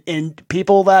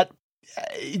people that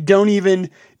don't even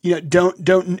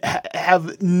don't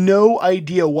have no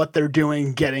idea what they're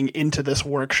doing getting into this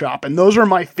workshop. And those are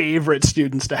my favorite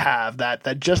students to have,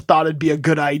 that just thought it'd be a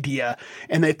good idea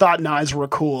and they thought knives were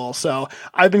cool. So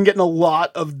I've been getting a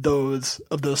lot of those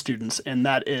students, and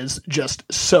that is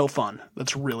just so fun.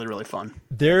 That's really, really fun.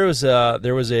 There was a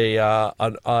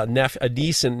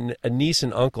niece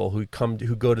and uncle who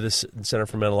go to this Center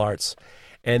for Mental Arts.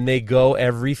 And they go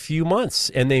every few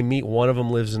months, and they meet. One of them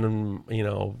lives in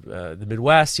the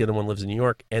Midwest. The other one lives in New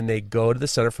York. And they go to the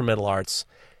Center for Mental Arts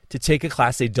to take a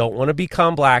class. They don't want to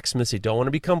become blacksmiths. They don't want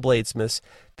to become bladesmiths.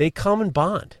 They come and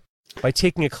bond by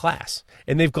taking a class.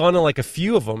 And they've gone to like a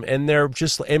few of them, and they're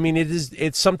just,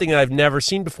 it's something that I've never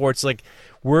seen before. It's like,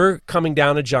 we're coming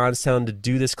down to Johnstown to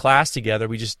do this class together.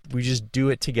 We just do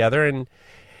it together, and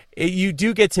you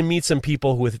do get to meet some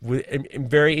people with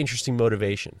very interesting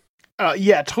motivation.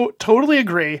 Totally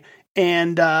agree.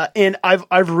 And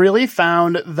I've really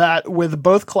found that with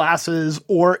both classes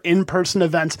or in-person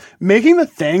events, making the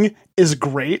thing is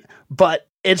great, but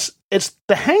it's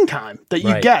the hang time that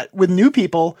you get with new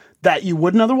people that you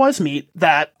wouldn't otherwise meet,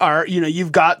 that are,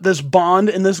 you've got this bond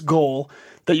and this goal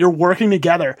that you're working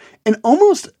together. And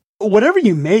almost whatever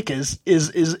you make is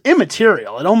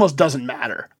immaterial. It almost doesn't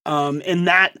matter. And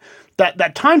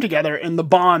that time together and the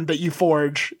bond that you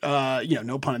forge,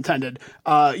 no pun intended,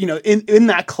 in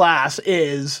that class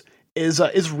is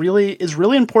really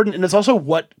important. And it's also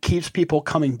what keeps people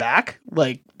coming back.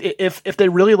 Like if they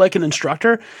really like an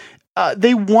instructor,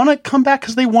 they want to come back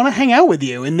because they want to hang out with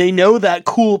you, and they know that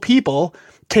cool people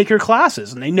take your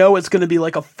classes, and they know it's going to be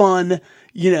like a fun,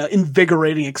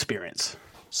 invigorating experience.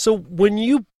 So when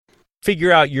you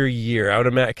figure out your year, I would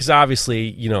imagine, because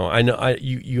obviously, I know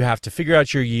you have to figure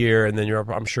out your year, and then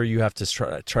I'm sure you have to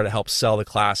try to help sell the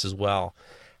class as well.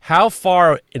 How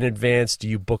far in advance do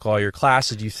you book all your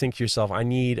classes? Do you think to yourself, I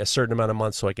need a certain amount of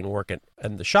months so I can work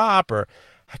in the shop, or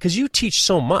because you teach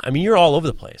so much? I mean, you're all over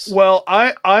the place. Well,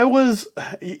 I was,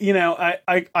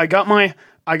 I got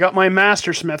my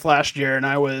Mastersmith last year, and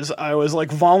I was like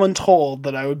voluntold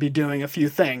that I would be doing a few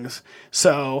things.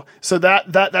 So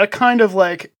that kind of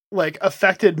like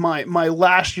affected my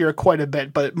last year quite a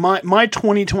bit, but my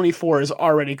 2024 is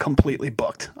already completely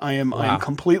booked. I am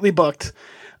completely booked.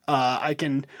 I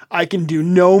can do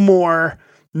no more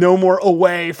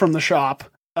away from the shop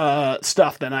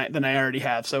stuff than I already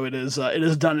have. So it is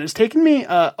done. It's taken me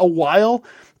a while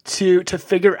to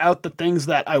figure out the things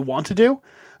that I want to do.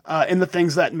 And the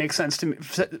things that make sense to me,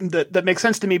 that make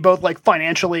sense to me, both like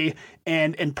financially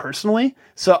and personally.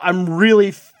 So I'm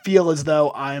really feel as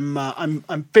though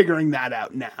I'm figuring that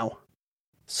out now.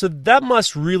 So that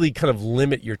must really kind of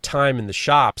limit your time in the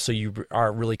shop. So you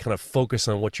are really kind of focused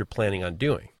on what you're planning on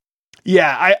doing.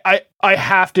 Yeah, I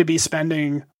have to be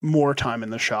spending more time in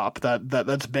the shop.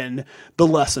 That's been the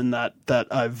lesson that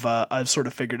I've sort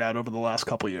of figured out over the last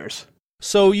couple of years.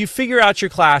 So you figure out your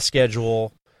class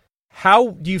schedule. How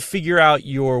do you figure out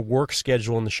your work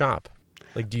schedule in the shop?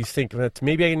 Like, do you think that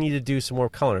maybe I need to do some more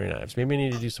culinary knives? Maybe I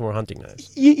need to do some more hunting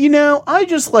knives? I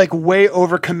just like way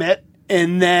overcommit,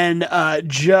 and then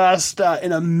just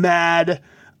in a mad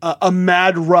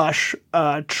rush,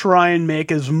 try and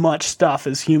make as much stuff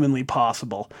as humanly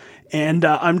possible. And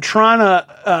I'm trying to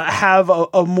have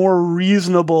a more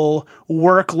reasonable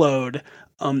workload.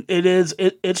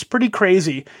 It's pretty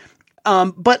crazy.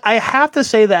 But I have to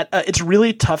say that it's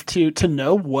really tough to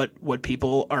know what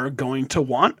people are going to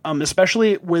want,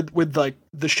 especially with like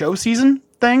the show season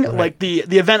thing, right. Like the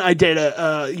event I did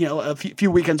a few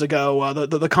weekends ago,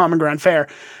 the Common Ground Fair.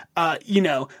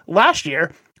 Last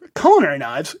year, culinary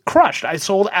knives crushed. I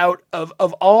sold out of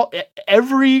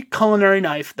every culinary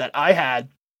knife that I had.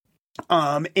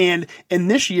 And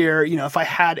this year, if I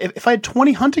had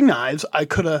 20 hunting knives, I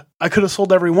could have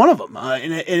sold every one of them.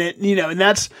 And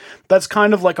that's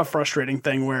kind of like a frustrating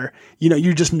thing where,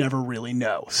 you just never really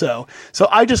know. So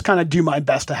I just kind of do my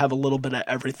best to have a little bit of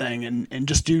everything and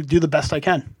just do the best I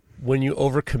can. When you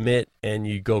overcommit and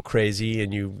you go crazy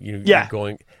and you're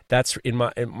going, that's in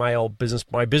my old business.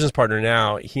 My business partner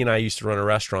now, he and I used to run a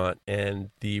restaurant, and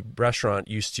the restaurant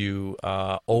used to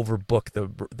overbook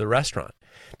the restaurant.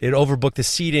 They'd overbook the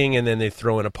seating, and then they'd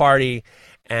throw in a party,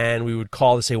 and we would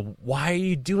call to say, "Why are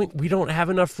you doing? We don't have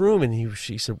enough room." And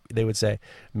they would say,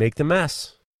 "Make the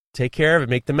mess. Take care of it.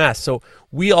 Make the mess." So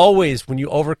we always, when you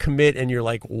overcommit and you're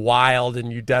like wild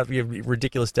and you have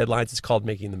ridiculous deadlines, it's called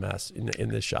making the mess in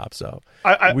this shop. So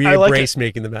we embrace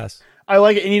making the mess. I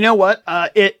like it, and you know what?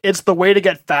 It's the way to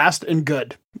get fast and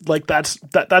good. Like that's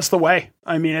the way.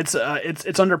 I mean,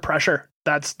 it's under pressure.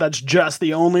 That's just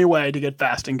the only way to get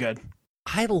fast and good.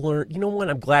 I learned,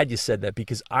 I'm glad you said that,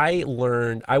 because I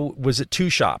was at two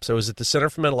shops. I was at the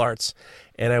Center for Metal Arts,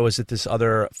 and I was at this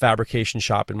other fabrication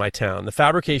shop in my town. The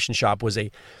fabrication shop was a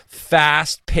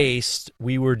fast-paced,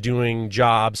 we were doing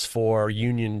jobs for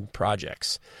union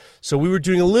projects. So we were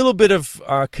doing a little bit of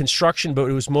construction, but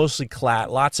it was mostly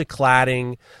lots of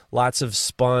cladding, lots of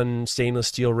spun stainless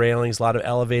steel railings, a lot of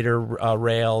elevator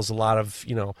rails, a lot of,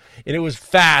 and it was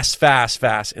fast.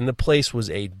 And the place was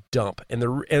a dump. And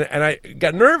I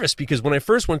got nervous because when I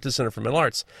first went to the Center for Metal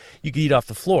Arts, you could eat off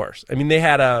the floors. I mean, they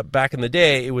had back in the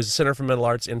day, it was the Center for Metal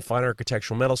Arts and Fine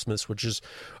Architectural Metalsmiths,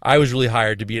 I was really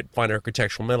hired to be at Fine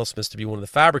Architectural Metalsmiths to be one of the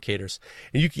fabricators.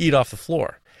 And you could eat off the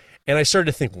floor. And I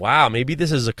started to think, wow, maybe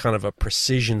this is a kind of a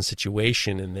precision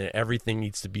situation and that everything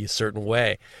needs to be a certain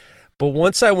way. But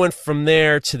once I went from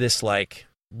there to this like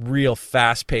real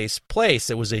fast-paced place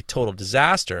that was a total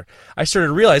disaster, I started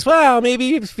to realize, well,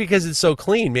 maybe it's because it's so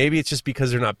clean. Maybe it's just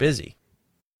because they're not busy.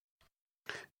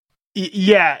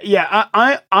 Yeah.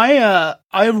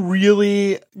 I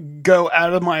really go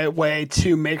out of my way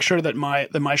to make sure that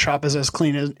my shop is as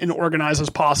clean and organized as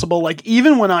possible. Like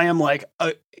even when I am like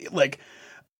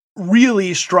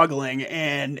really struggling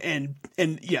and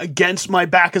against my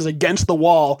back is against the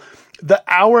wall, the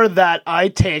hour that I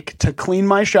take to clean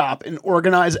my shop and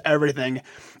organize everything,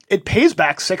 it pays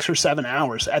back 6 or 7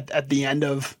 hours at the end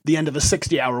of a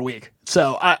 60-hour week.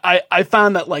 So I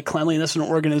found that like cleanliness and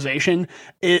organization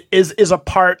is a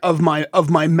part of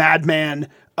my madman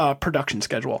production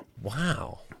schedule.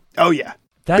 Wow. Oh yeah.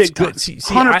 That's big time. good. See,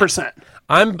 100%.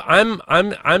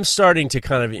 I'm starting to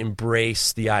kind of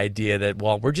embrace the idea that,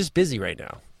 well, we're just busy right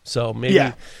now. So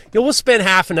maybe we'll spend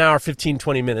half an hour, 15,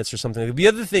 20 minutes or something. The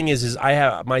other thing is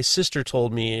my sister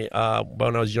told me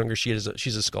when I was younger, she's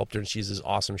a sculptor and she has this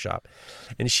awesome shop.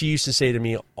 And she used to say to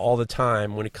me all the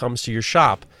time, when it comes to your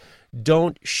shop,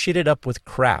 don't shit it up with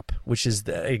crap, which is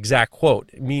the exact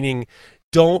quote, meaning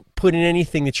don't put in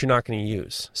anything that you're not going to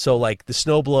use. So like the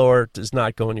snowblower does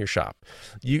not go in your shop.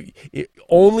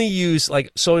 Only use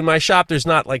so in my shop, there's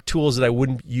not like tools that I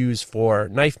wouldn't use for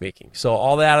knife making. So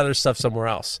all that other stuff somewhere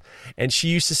else. And she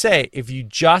used to say, if you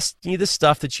just need the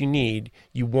stuff that you need,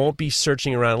 you won't be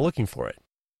searching around looking for it.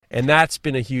 And that's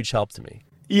been a huge help to me.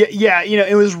 Yeah,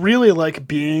 it was really like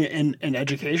being in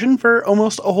education for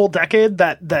almost a whole decade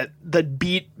that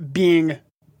beat being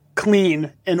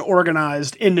clean and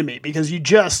organized into me, because you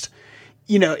just,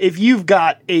 if you've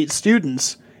got 8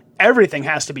 students, everything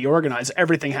has to be organized.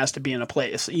 Everything has to be in a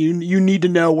place. You need to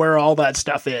know where all that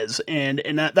stuff is. And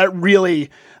that really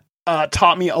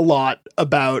taught me a lot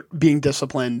about being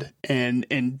disciplined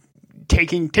and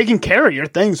taking care of your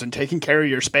things and taking care of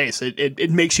your space.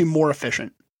 It makes you more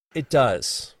efficient. It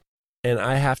does. And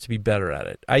I have to be better at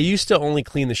it. I used to only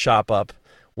clean the shop up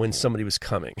when somebody was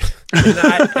coming, and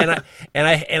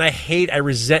I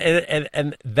resent,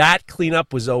 and that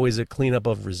cleanup was always a cleanup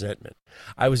of resentment.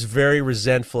 I was very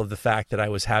resentful of the fact that I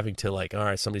was having to all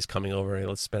right, somebody's coming over and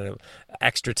let's spend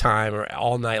extra time or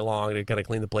all night long to kind of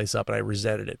clean the place up, and I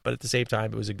resented it. But at the same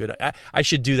time, it was I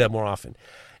should do that more often.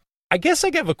 I guess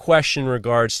I have a question in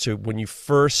regards to when you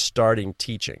first started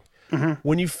teaching. Mm-hmm.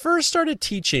 When you first started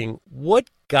teaching, what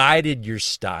guided your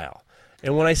style?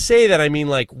 And when I say that, I mean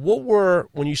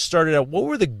when you started out, what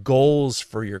were the goals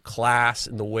for your class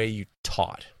and the way you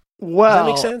taught? Well,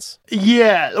 does that make sense?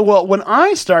 Yeah. Well, when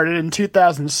I started in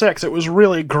 2006, it was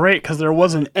really great because there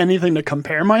wasn't anything to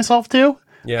compare myself to.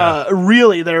 Yeah.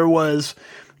 Really, there was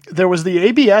the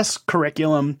ABS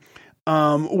curriculum,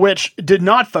 which did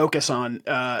not focus on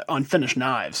finished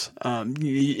knives.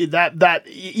 That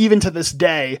even to this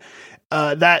day.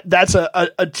 That's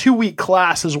a 2-week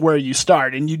class is where you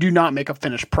start, and you do not make a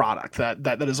finished product.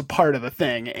 That is a part of the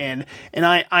thing. And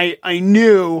I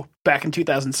knew back in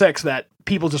 2006 that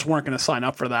people just weren't going to sign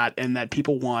up for that, and that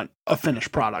people want a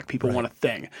finished product. People want a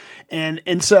thing.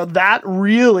 And so that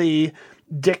really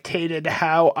dictated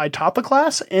how I taught the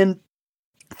class. And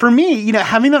for me,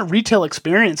 having that retail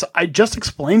experience, I just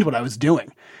explained what I was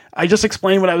doing. I just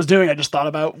explained what I was doing. I just thought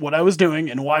about what I was doing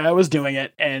and why I was doing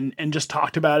it, and just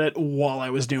talked about it while I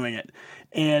was doing it.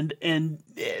 And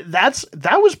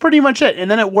that was pretty much it.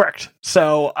 And then it worked.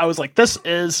 So I was like, this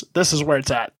is where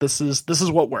it's at. This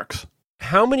is what works.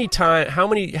 How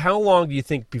long do you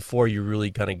think before you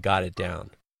really kind of got it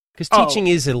down? Because teaching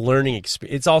is a learning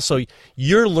experience. It's also,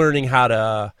 you're learning how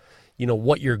to,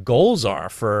 what your goals are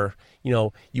for,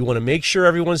 you want to make sure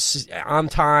everyone's on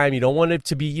time. You don't want it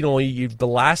to be, the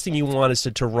last thing you want is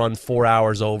to run 4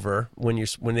 hours over when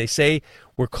they say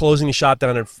we're closing the shop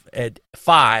down at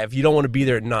 5. You don't want to be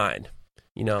there at 9.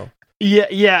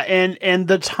 Yeah, and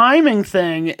the timing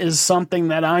thing is something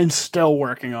that I'm still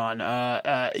working on.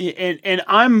 And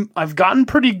I've gotten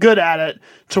pretty good at it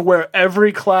to where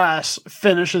every class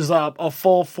finishes up a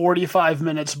full 45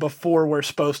 minutes before we're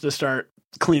supposed to start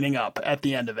cleaning up at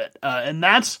the end of it, and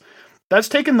that's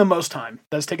taken the most time.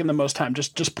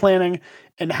 Just planning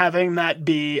and having that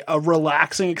be a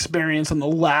relaxing experience on the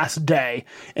last day.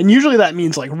 And usually that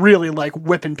means really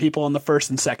whipping people on the first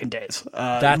and second days.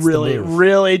 That's really, the move.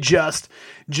 really just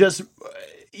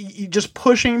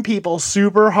pushing people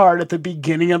super hard at the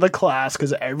beginning of the class,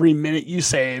 because every minute you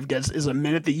save is a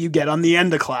minute that you get on the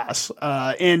end of class.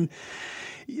 And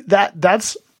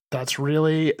that's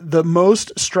really the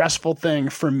most stressful thing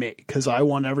for me, because I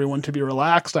want everyone to be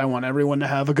relaxed. I want everyone to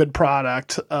have a good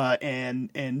product,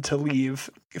 and to leave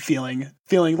feeling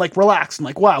like relaxed and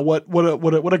like, wow,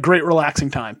 what a great relaxing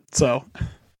time. So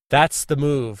that's the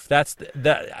move.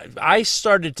 I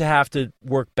started to have to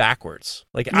work backwards.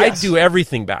 Yes. I do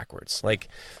everything backwards.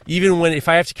 Even if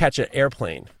I have to catch an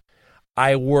airplane,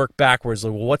 I work backwards.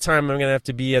 What time am I going to have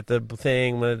to be at the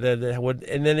thing?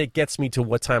 And then it gets me to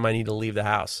what time I need to leave the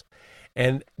house.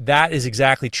 And that is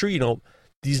exactly true.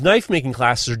 These knife making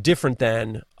classes are different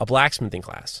than a blacksmithing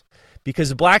class,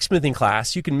 because a blacksmithing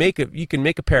class, you can make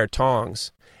a pair of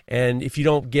tongs And if you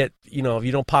don't get, if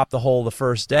you don't pop the hole the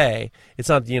first day, it's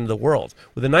not the end of the world.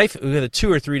 With a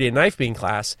 2 or 3 day knife being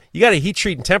class, you got to heat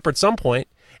treat and temper at some point,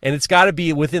 and it's got to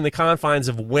be within the confines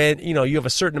of when, you have a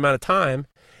certain amount of time,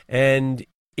 and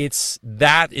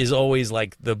that is always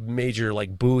like the major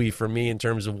like buoy for me in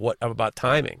terms of what about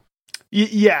timing.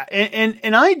 Yeah,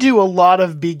 and I do a lot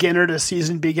of beginner to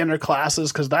seasoned beginner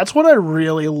classes because that's what I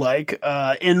really like,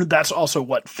 and that's also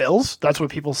what fills. That's what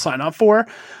people sign up for,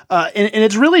 and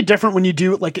it's really different when you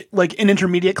do like an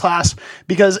intermediate class,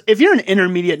 because if you're an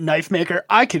intermediate knife maker,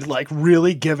 I could like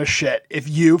really give a shit if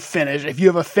you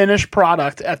have a finished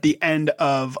product at the end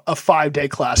of a 5-day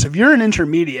class. If you're an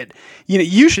intermediate,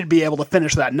 you should be able to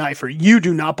finish that knife, or you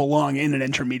do not belong in an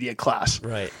intermediate class.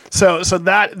 Right. So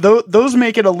those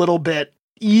make it a little bit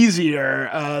easier.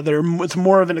 It's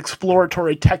more of an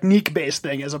exploratory technique based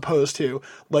thing as opposed to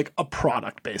like a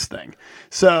product based thing.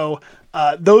 So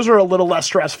those are a little less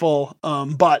stressful.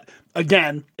 But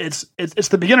again, it's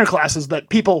the beginner classes that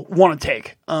people want to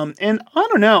take. And I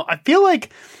don't know, I feel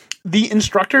like the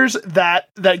instructors that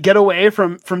get away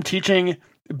from teaching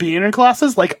beginner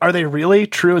classes, like, are they really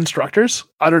true instructors?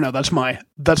 I don't know. That's my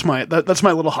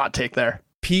little hot take there.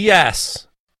 P.S.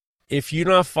 If you're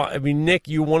not, Nick,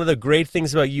 one of the great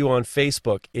things about you on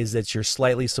Facebook is that you're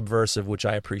slightly subversive, which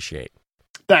I appreciate.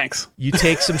 Thanks. You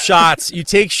take some shots. You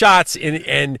take shots,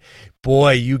 and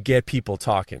boy, you get people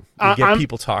talking.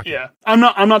 People talking. Yeah, I'm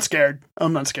not scared.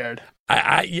 I'm not scared.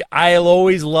 I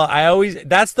always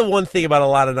that's the one thing about a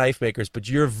lot of knife makers, but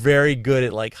you're very good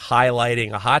at like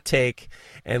highlighting a hot take,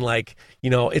 and like,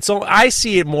 I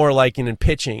see it more like in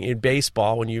pitching in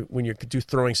baseball when you're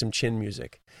throwing some chin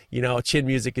music. Chin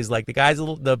music is like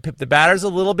the batter's a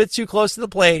little bit too close to the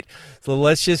plate, so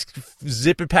let's just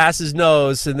zip it past his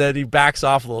nose, and then he backs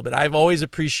off a little bit. I've always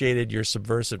appreciated your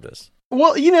subversiveness.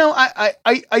 Well,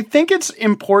 I think it's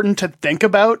important to think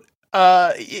about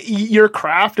your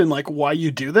craft and like why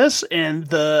you do this, and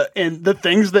the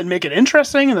things that make it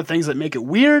interesting and the things that make it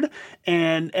weird,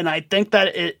 and I think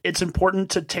that it's important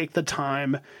to take the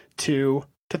time to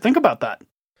think about that.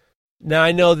 Now,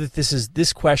 I know that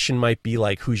this question might be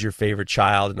like, who's your favorite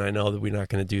child? And I know that we're not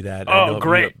going to do that. Oh,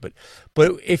 great. But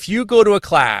if you go to a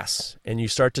class and you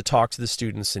start to talk to the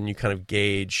students and you kind of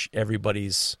gauge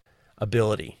everybody's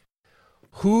ability,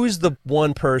 who's the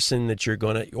one person that you're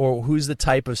going to, or who's the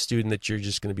type of student that you're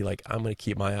just going to be like, I'm going to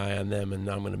keep my eye on them and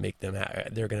I'm going to make them,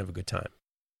 they're going to have a good time?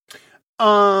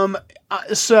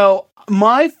 So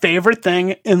my favorite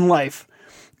thing in life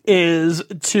is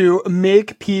to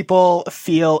make people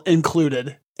feel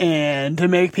included, and to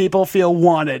make people feel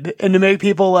wanted, and to make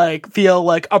people like feel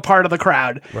like a part of the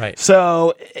crowd. Right.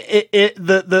 So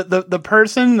the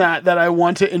person that I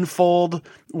want to enfold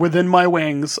within my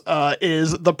wings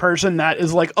is the person that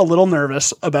is like a little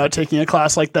nervous about taking a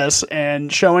class like this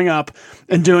and showing up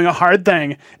and doing a hard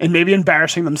thing and maybe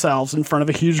embarrassing themselves in front of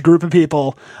a huge group of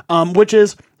people, which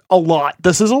is a lot.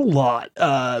 This is a lot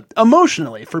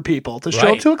emotionally for people to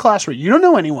show up to a class where you don't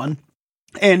know anyone,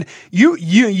 and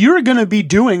you're going to be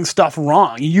doing stuff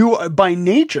wrong. You, by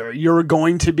nature, you're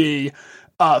going to be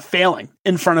failing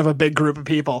in front of a big group of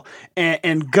people.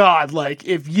 And God, like,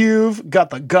 if you've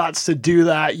got the guts to do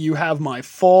that, you have my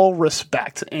full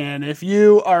respect. And if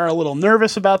you are a little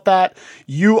nervous about that,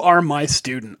 you are my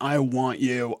student. I want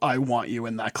you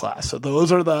in that class. So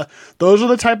those are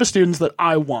the type of students that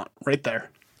I want right there.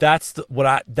 That's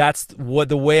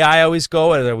the way I always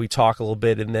go. And then we talk a little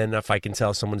bit, and then if I can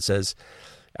tell someone says,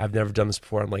 I've never done this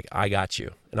before, I'm like, I got you.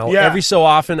 And every so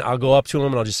often I'll go up to them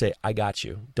and I'll just say, I got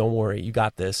you. Don't worry. You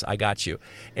got this. I got you.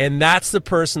 And that's the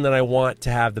person that I want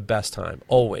to have the best time.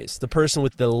 Always. The person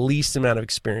with the least amount of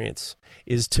experience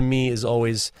to me is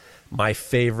always my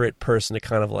favorite person to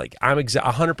kind of like, I'm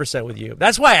 100% with you.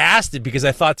 That's why I asked it, because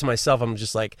I thought to myself, I'm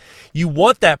just like, you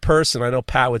want that person. I know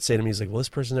Pat would say to me, he's like, well, this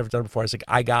person's never done it before. I was like,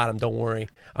 I got him. Don't worry.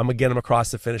 I'm going to get them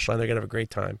across the finish line. They're going to have a great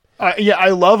time. Yeah,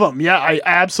 I love them. Yeah, I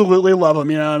absolutely love them.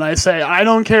 And I say, I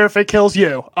don't care if it kills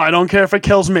you. I don't care if it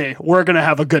kills me. We're going to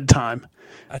have a good time.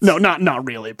 No, not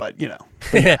really, but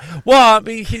Well, I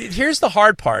mean, here's the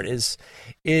hard part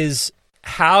is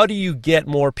how do you get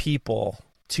more people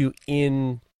to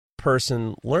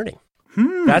in-person learning?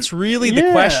 That's really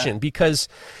the question, because,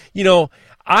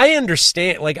 I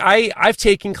understand, like I've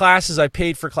taken classes, I've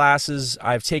paid for classes,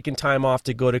 I've taken time off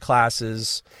to go to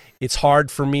classes. It's hard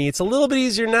for me. It's a little bit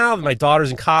easier now that my daughter's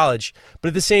in college, but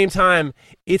at the same time,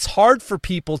 it's hard for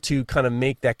people to kind of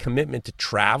make that commitment to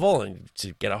travel and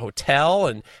to get a hotel,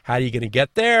 and how are you going to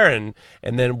get there? And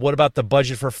then what about the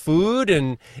budget for food?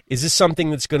 And is this something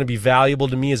that's going to be valuable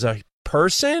to me as a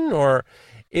person? Or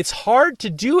it's hard to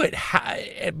do it.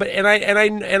 But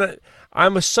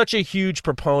such a huge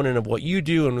proponent of what you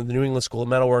do and the New England School of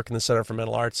Metalwork and the Center for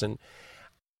Metal Arts, and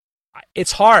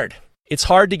it's hard. It's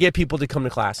hard to get people to come to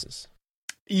classes.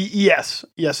 Yes,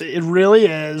 it really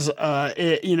is.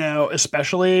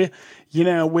 Especially,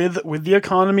 with the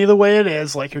economy the way it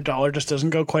is, like your dollar just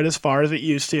doesn't go quite as far as it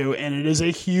used to, and it is a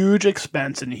huge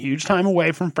expense and a huge time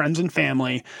away from friends and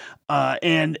family.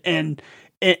 And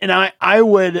I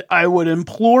would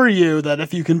implore you that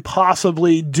if you can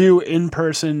possibly do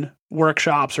in-person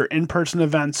workshops or in-person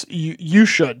events, you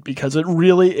should, because it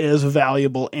really is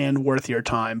valuable and worth your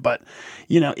time. But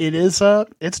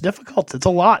it's difficult. It's a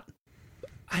lot.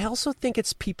 I also think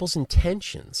it's people's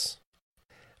intentions.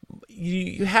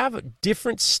 You have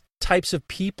different types of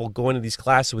people going to these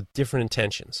classes with different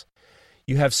intentions.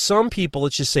 You have some people,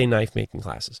 let's just say knife making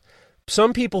classes.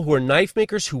 Some people who are knife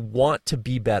makers who want to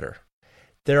be better.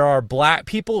 There are black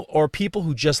people or people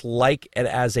who just like it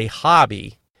as a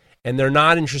hobby, and they're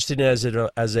not interested in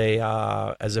it as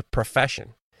a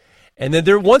profession. And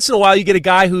then once in a while you get a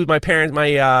guy who I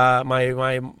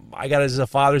got as a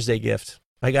Father's Day gift.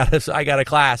 I got a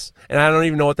class, and I don't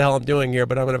even know what the hell I'm doing here,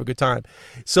 but I'm gonna have a good time.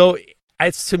 So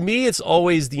to me, it's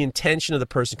always the intention of the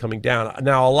person coming down.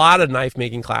 Now, a lot of knife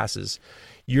making classes,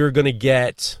 you're gonna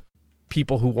get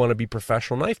people who want to be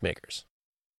professional knife makers.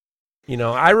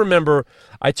 I remember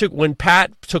when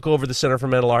Pat took over the Center for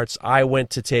Metal Arts, I went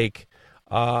to take.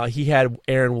 He had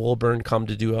Aaron Wilburn come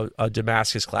to do a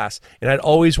Damascus class, and I'd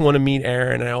always want to meet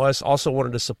Aaron, and I also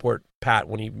wanted to support Pat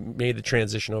when he made the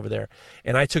transition over there.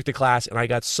 And I took the class, and I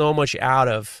got so much out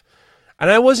of. And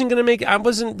I wasn't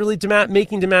really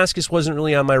making Damascus wasn't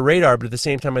really on my radar, but at the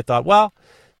same time, I thought, well,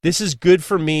 this is good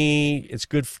for me. It's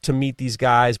good to meet these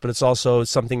guys, but it's also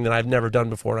something that I've never done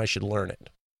before, and I should learn it.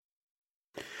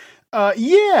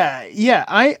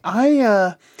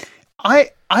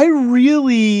 I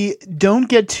really don't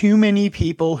get too many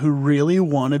people who really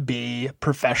want to be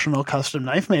professional custom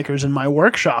knife makers in my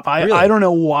workshop. Really? I don't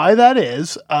know why that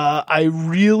is. I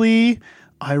really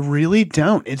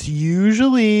don't. It's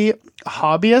usually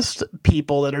hobbyist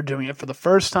people that are doing it for the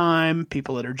first time,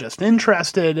 people that are just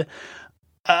interested.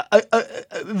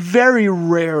 Very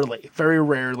rarely.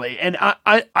 And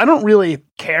I don't really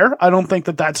care. I don't think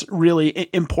that that's really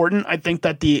important. I think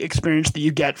that the experience that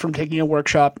you get from taking a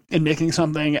workshop and making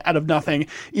something out of nothing,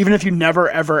 even if you never,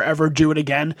 ever, ever do it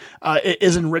again, it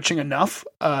is enriching enough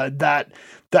that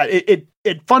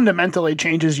it fundamentally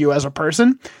changes you as a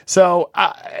person. So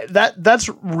that's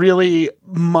really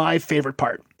my favorite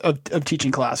part of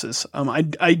teaching classes.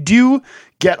 I do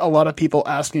get a lot of people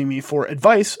asking me for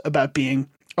advice about being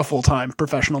a full-time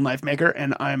professional knife maker,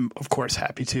 and I'm of course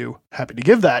happy to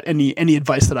give that any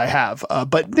advice that I have.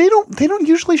 But they don't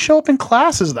usually show up in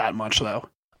classes that much, though.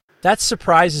 That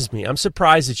surprises me. I'm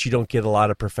surprised that you don't get a lot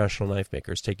of professional knife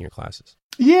makers taking your classes.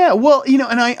 Yeah, well,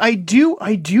 and I do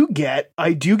get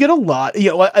a lot.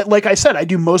 Like I said, I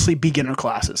do mostly beginner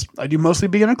classes.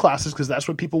 Because that's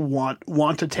what people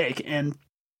want to take. And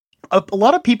a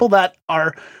lot of people that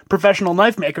are professional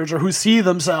knife makers or who see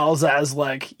themselves as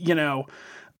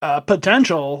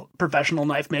potential professional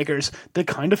knife makers, they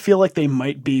kind of feel like they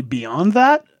might be beyond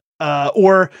that.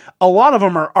 Or a lot of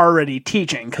them are already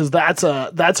teaching, because that's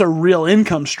a real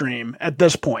income stream at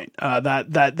this point. That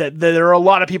there are a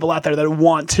lot of people out there that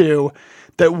want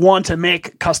to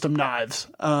make custom knives,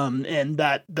 and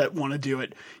that want to do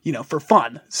it, for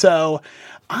fun. So,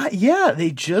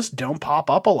 they just don't pop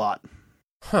up a lot.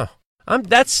 Huh.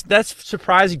 That's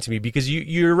surprising to me, because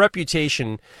your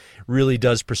reputation really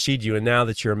does precede you, and now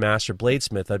that you're a master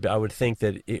bladesmith, I would think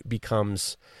that it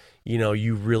becomes,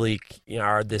 you really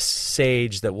are this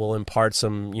sage that will impart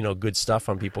some, good stuff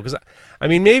on people. Because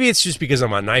maybe it's just because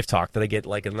I'm on Knife Talk that I get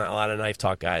like a lot of Knife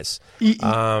Talk guys.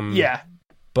 Yeah,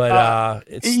 but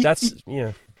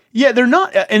yeah, they're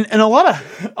not, and a lot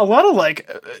of like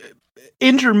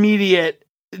intermediate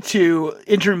to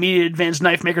intermediate advanced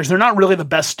knife makers, they're not really the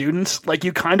best students. Like,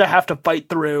 you kind of have to fight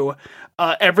through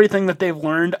everything that they've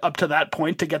learned up to that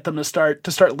point to get them to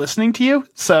start listening to you.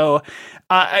 So,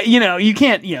 you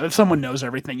can't, if someone knows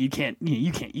everything, you can't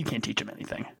teach them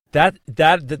anything.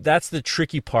 That's the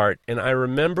tricky part. And I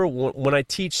remember when I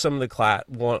teach some of the class,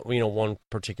 one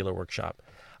particular workshop,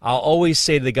 I'll always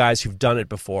say to the guys who've done it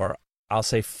before, I'll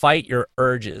say, fight your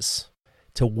urges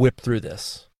to whip through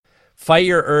this. Fight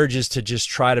your urges to just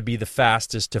try to be the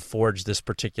fastest to forge this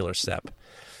particular step,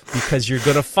 because you're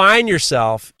going to find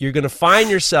yourself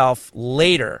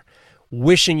later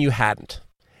wishing you hadn't.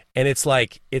 And it's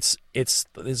like, it's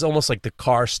almost like the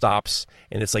car stops,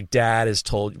 and it's like dad is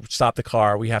told, stop the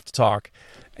car, we have to talk,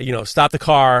 stop the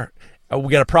car,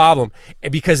 we got a problem.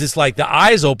 And because it's like the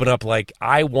eyes open up, like,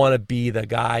 I want to be the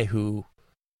guy who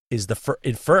is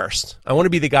in first. I want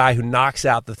to be the guy who knocks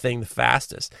out the thing the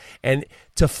fastest. And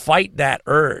to fight that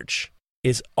urge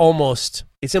is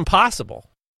it's impossible.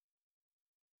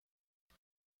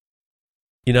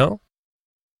 You know?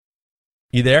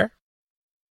 You there?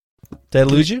 Did I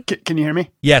lose you? Can you hear me?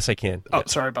 Yes, I can. Oh,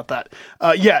 sorry about that.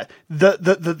 Yeah,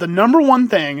 the number one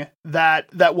thing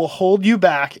that will hold you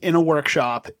back in a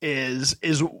workshop is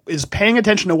paying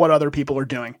attention to what other people are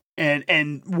doing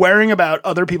and worrying about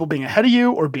other people being ahead of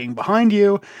you or being behind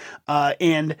you,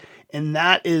 and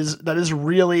that is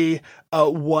really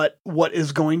what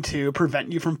is going to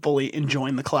prevent you from fully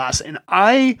enjoying the class. And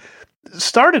I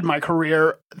started my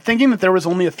career thinking that there was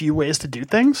only a few ways to do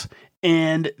things.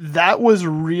 And that was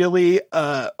really,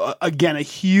 again, a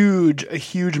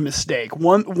huge mistake.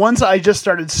 Once I just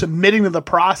started submitting to the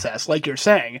process, like you're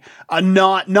saying,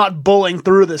 not bullying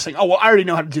through this thing. Oh, well, I already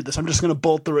know how to do this. I'm just going to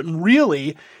bull through it, and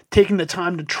really taking the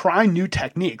time to try new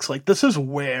techniques. Like, this is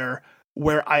where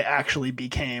I actually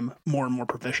became more and more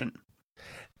proficient.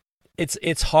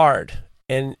 It's hard,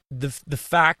 and the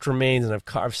fact remains, and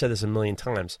I've said this a million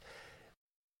times.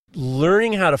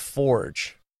 Learning how to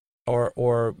forge,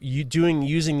 or using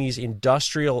these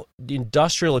industrial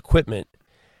equipment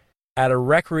at a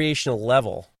recreational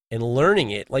level and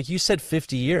learning it, like you said,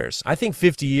 50 years. I think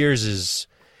 50 years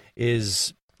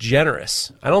is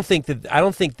generous. I think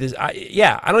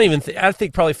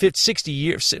probably 50, 60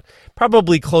 years,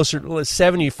 probably closer to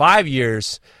 75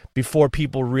 years before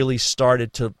people really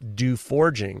started to do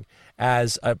forging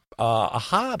as a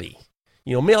hobby.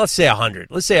 You know, let's say 100.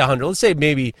 Let's say 100. Let's say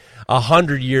maybe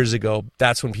 100 years ago,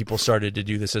 that's when people started to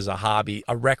do this as a hobby,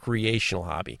 a recreational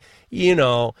hobby. You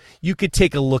know, you could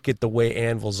take a look at the way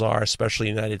anvils are, especially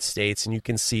in the United States, and you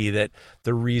can see that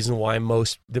the reason why one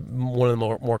of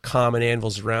the more common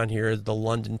anvils around here is the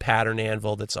London pattern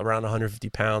anvil that's around 150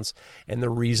 pounds. And the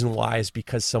reason why is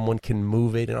because someone can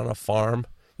move it on a farm.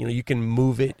 You know, you can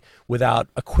move it without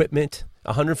equipment.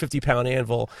 A 150-pound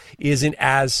anvil isn't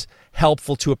as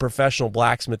helpful to a professional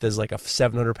blacksmith as like a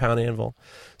 700-pound anvil.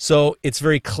 So it's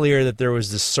very clear that there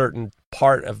was this certain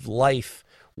part of life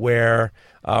where,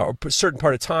 or a certain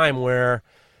part of time where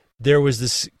there was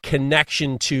this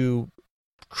connection to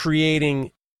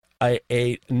creating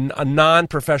a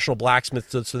non-professional blacksmith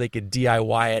so they could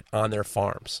DIY it on their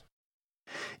farms.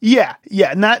 Yeah,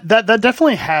 and that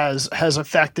definitely has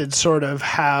affected sort of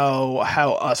how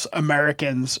us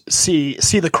Americans see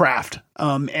the craft,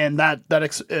 and that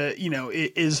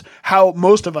is how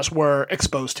most of us were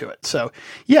exposed to it. So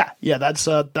yeah, that's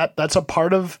a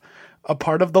part of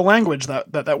the language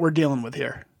that we're dealing with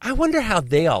here. I wonder how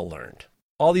they all learned.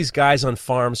 All these guys on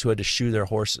farms who had to shoe their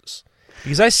horses.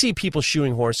 Because I see people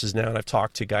shoeing horses now, and I've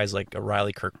talked to guys like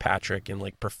Riley Kirkpatrick and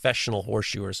like professional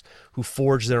horseshoers who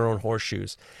forge their own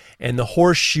horseshoes. And the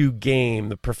horseshoe game,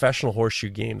 the professional horseshoe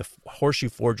game, the horseshoe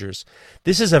forgers,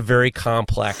 this is a very, very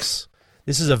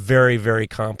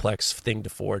complex thing to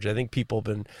forge. I think people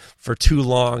for too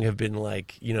long have been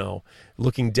like, you know,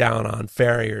 looking down on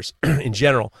farriers in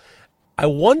general. I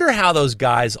wonder how those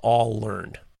guys all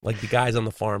learned, like the guys on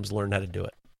the farms learned how to do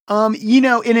it. And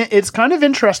it's kind of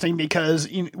interesting because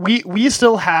we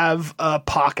still have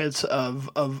pockets of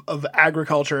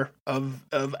agriculture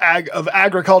of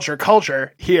agriculture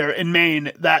culture here in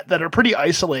Maine that are pretty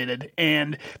isolated,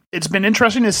 and it's been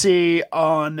interesting to see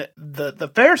on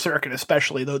the fair circuit,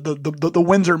 especially the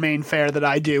Windsor Maine Fair that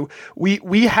I do.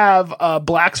 We have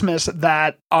blacksmiths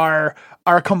that are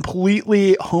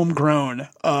completely homegrown,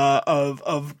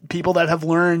 of people that have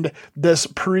learned this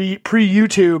pre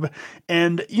YouTube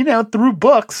and, you know, through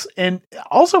books. And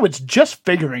also it's just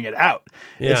figuring it out.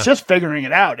 Yeah. It's just figuring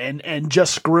it out and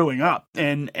just screwing up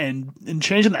and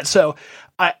changing that. So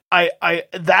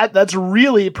that's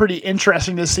really pretty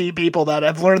interesting to see people that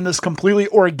have learned this completely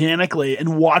organically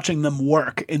and watching them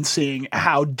work and seeing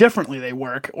how differently they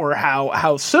work or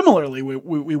how similarly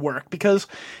we work, because,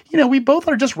 you know, we both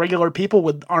are just regular people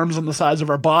with arms on the sides of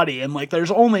our body, and like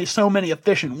there's only so many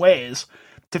efficient ways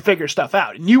to figure stuff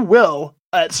out, and you will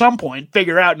at some point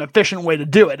figure out an efficient way to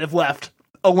do it if left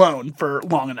alone for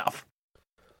long enough.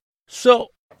 So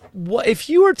what if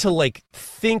you were to like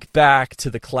think back to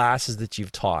the classes that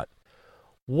you've taught,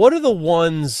 what are the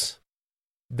ones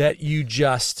that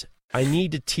I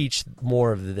need to teach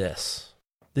more of this?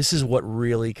 This is what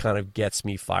really kind of gets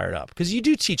me fired up, because you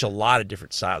do teach a lot of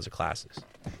different styles of classes.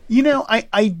 You know,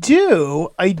 I do.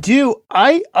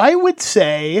 I would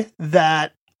say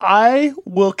that I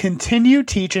will continue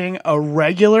teaching a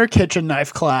regular kitchen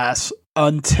knife class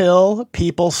until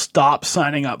people stop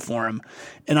signing up for them.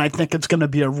 And I think it's going to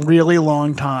be a really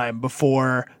long time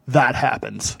before that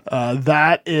happens.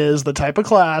 That is the type of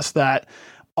class that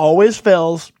always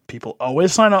fills. people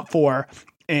always sign up for.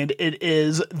 And it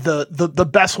is the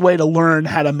best way to learn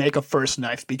how to make a first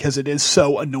knife because it is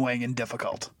so annoying and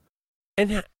difficult.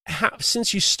 And how,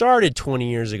 since you started 20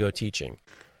 years ago teaching,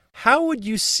 how would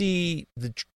you see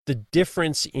the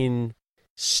difference in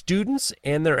students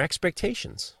and their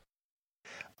expectations?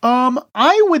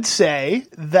 I would say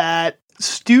that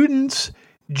students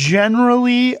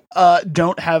generally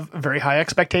don't have very high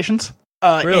expectations.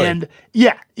 Really? And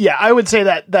yeah, I would say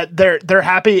that they're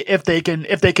happy if they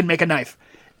can make a knife.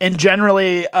 And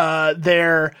generally,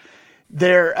 their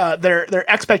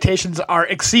expectations are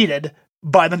exceeded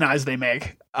by the knives they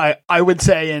make. I would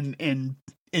say in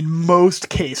most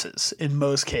cases,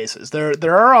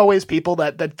 there are always people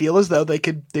that feel as though they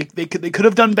could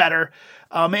have done better.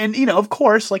 And of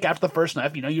course, like after the first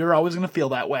knife, you're always going to feel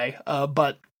that way.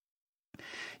 But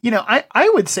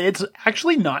I would say it's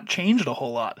actually not changed a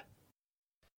whole lot.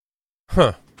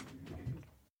 Huh.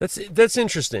 That's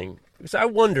interesting. Because I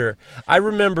wonder. I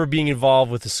remember being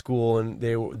involved with the school, and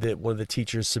one of the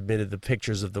teachers submitted the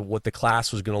pictures of what the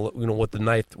class was going to, what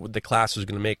the class was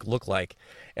going to look like.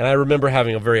 And I remember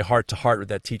having a very heart-to-heart with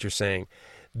that teacher, saying,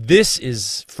 "This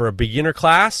is for a beginner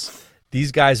class.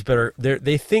 These guys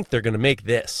they think they're going to make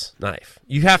this knife.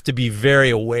 You have to be very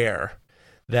aware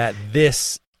that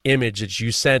this image that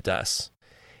you sent us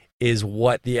is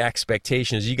what the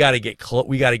expectation is. We got to get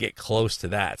close to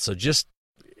that. So just."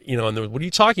 And what are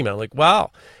you talking about? Like, wow,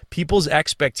 people's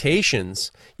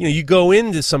expectations, you go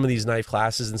into some of these knife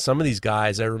classes and some of these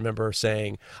guys, I remember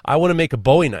saying, I want to make a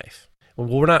Bowie knife. Well,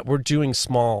 we're doing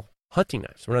small hunting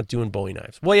knives. We're not doing Bowie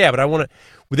knives. Well, yeah, but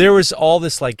there was all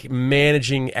this like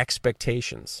managing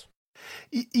expectations.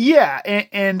 Yeah.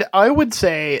 And I would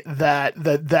say that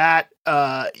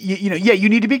you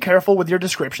need to be careful with your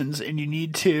descriptions, and you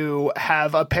need to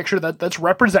have a picture that's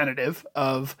representative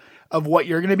of what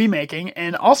you're going to be making.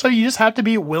 And also you just have to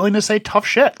be willing to say tough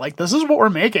shit. Like, this is what we're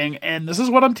making and this is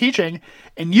what I'm teaching,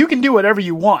 and you can do whatever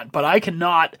you want, but I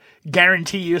cannot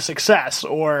guarantee you success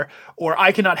or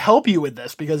I cannot help you with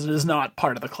this because it is not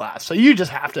part of the class. So you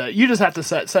just have to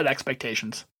set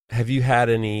expectations. Have you had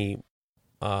any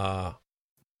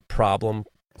problem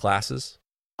classes?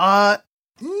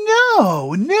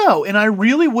 No. And I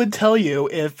really would tell you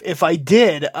if I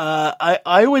did,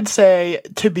 I would say,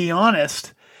 to be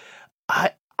honest,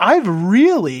 I've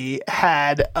really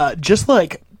had just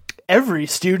like every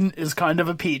student is kind of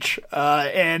a peach,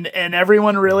 and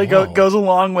everyone really goes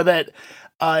along with it,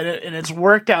 and it's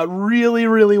worked out really,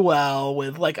 really well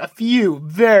with like a few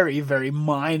very, very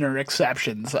minor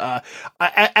exceptions.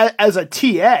 As a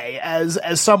TA, as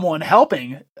someone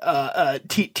helping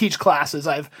teach classes,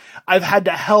 I've had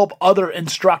to help other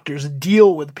instructors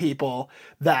deal with people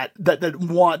that don't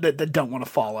want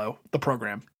to follow the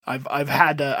program. I've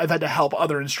had to help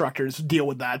other instructors deal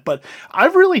with that, but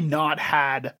I've really not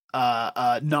had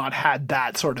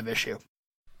that sort of issue.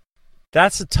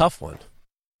 That's a tough one.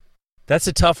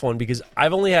 Because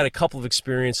I've only had a couple of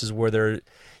experiences where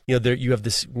you have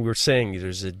this. We were saying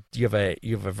you have a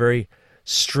very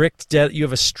strict you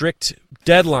have a strict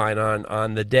deadline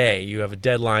on the day. You have a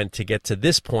deadline to get to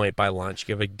this point by lunch.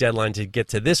 You have a deadline to get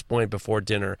to this point before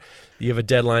dinner. You have a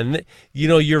deadline.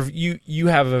 You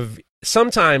have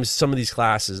sometimes some of these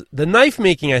classes, the knife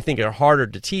making, I think, are harder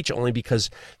to teach only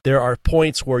because there are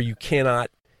points where you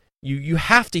cannot. You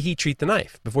have to heat treat the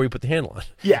knife before you put the handle on.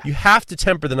 Yeah. You have to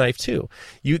temper the knife too.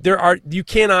 You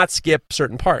cannot skip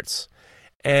certain parts.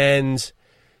 And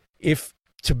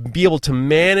to be able to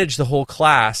manage the whole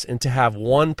class and to have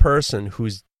one person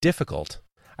who's difficult.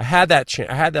 I had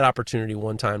that opportunity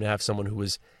one time to have someone who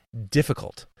was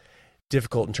difficult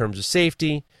in terms of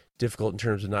safety, difficult in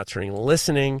terms of not turning and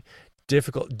listening,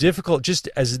 difficult just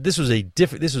as this was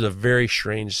a very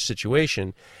strange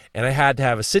situation, and I had to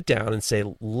have a sit down and say,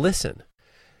 listen,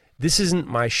 this isn't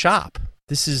my shop.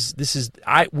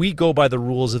 We go by the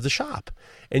rules of the shop,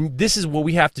 and this is what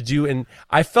we have to do. And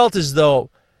I felt as though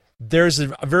there's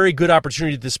a very good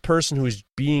opportunity that this person who is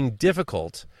being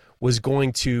difficult was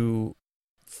going to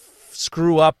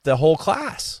screw up the whole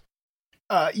class.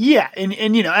 Yeah. And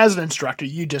as an instructor,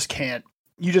 you just can't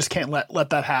let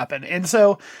that happen. And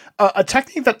so a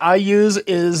technique that I use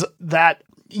is that,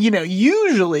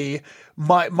 usually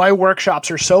my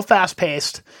workshops are so fast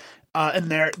paced,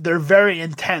 and they're very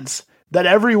intense that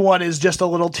everyone is just a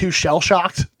little too shell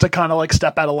shocked to kind of like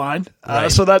step out of line.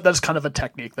 Right. So that's kind of a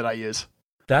technique that I use.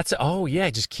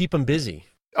 Just keep them busy.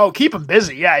 Oh, keep them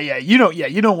busy. Yeah. You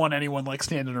don't want anyone like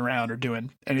standing around or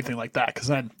doing anything like that, because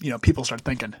then, people start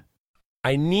thinking.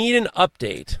 I need an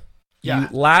update. Yeah.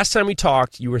 Last time we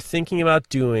talked, you were thinking about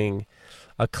doing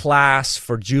a class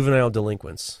for juvenile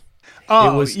delinquents.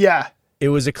 Oh, yeah. it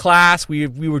was a class. We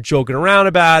were joking around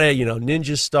about it,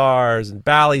 ninja stars and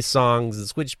bally songs and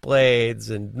switchblades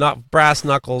and not brass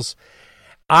knuckles.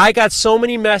 I got so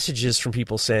many messages from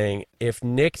people saying, if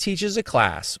Nick teaches a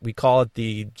class, we call it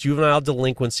the juvenile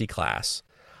delinquency class,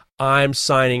 I'm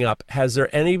signing up. Has there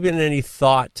been any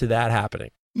thought to that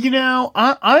happening?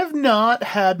 I've not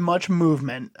had much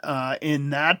movement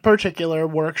in that particular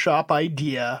workshop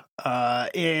idea,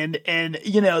 and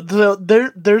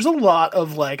there's a lot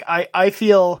of I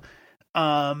feel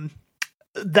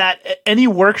that any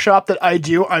workshop that I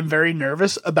do, I'm very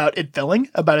nervous about it filling,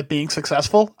 about it being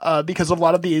successful, because a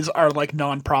lot of these are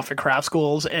nonprofit craft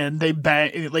schools, and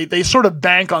they sort of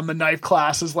bank on the knife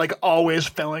classes always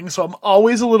filling. So I'm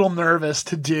always a little nervous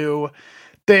to do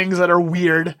things that are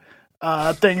weird.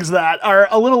 Things that are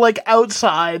a little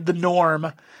outside the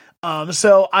norm.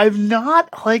 So I've not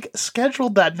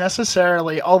scheduled that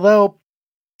necessarily, although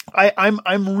I'm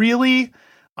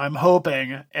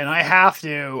hoping, and I have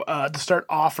to start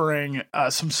offering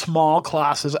some small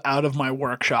classes out of my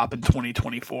workshop in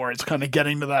 2024. It's kind of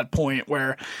getting to that point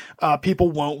where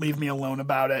people won't leave me alone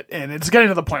about it, and it's getting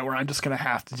to the point where I'm just going to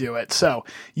have to do it. So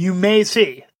you may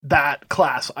see that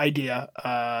class idea,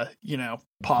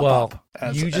 pop up.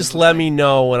 You just let me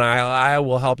know, and I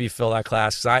will help you fill that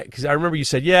class. Because I remember you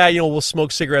said, we'll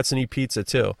smoke cigarettes and eat pizza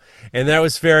too, and that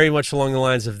was very much along the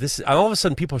lines of this. All of a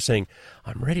sudden, people are saying,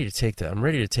 I'm ready to take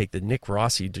the Nick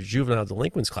Rossi juvenile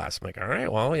delinquents class. I'm like, all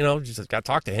right, well, just got to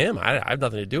talk to him. I have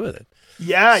nothing to do with it.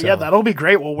 Yeah, that'll be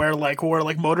great. We'll wear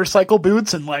motorcycle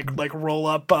boots and roll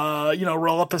up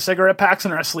the cigarette packs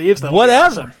in our sleeves.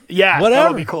 Whatever. Awesome. Yeah, whatever.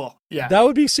 That'll be cool. Yeah, that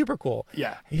would be super cool.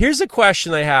 Yeah. Here's a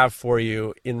question I have for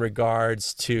you in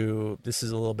regards to, this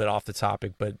is a little bit off the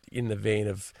topic, but in the vein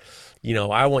of,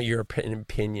 I want your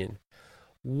opinion.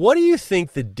 What do you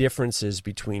think the difference is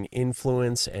between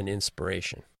influence and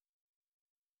inspiration?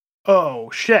 Oh,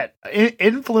 shit.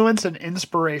 Influence and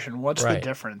inspiration. What's the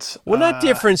difference? Well, not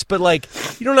difference, but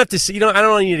you don't have to see, I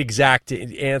don't need exact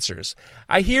answers.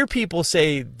 I hear people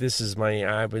say,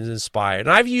 I was inspired.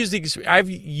 And I've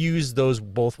used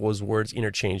both those words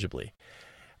interchangeably.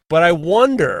 But I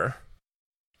wonder,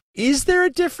 is there a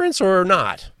difference or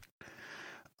not?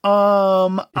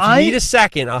 If you need a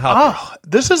second, I'll help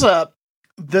you. This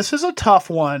is a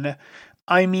tough one.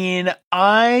 I mean,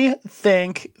 I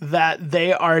think that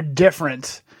they are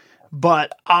different,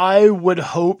 but I would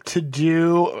hope to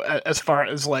do, as far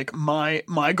as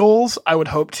my goals, I would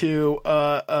hope to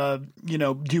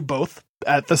do both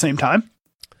at the same time.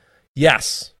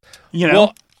 Yes.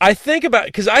 Well, I think about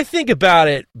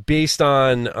it based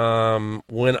on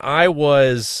when I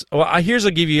was. Well, I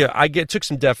took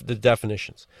some the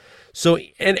definitions. So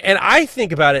and I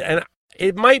think about it, and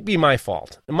it might be my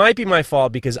fault. It might be my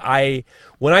fault because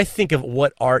when I think of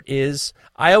what art is,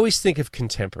 I always think of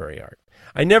contemporary art.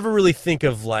 I never really think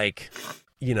of I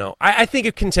think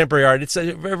of contemporary art. It's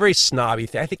a very snobby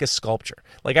thing. I think of sculpture.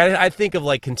 I think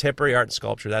of contemporary art and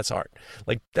sculpture. That's art.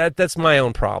 That's my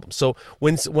own problem. So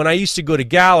when I used to go to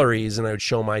galleries and I would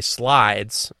show my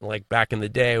slides, back in the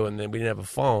day when we didn't have a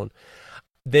phone,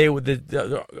 the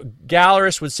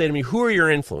gallerist would say to me, "Who are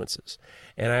your influences?"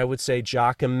 And I would say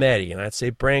Giacometti, and I'd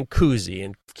say Brancusi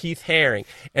and Keith Haring.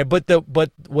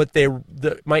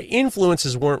 My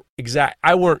influences weren't exact.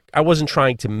 I wasn't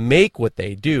trying to make what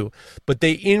they do, but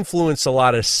they influence a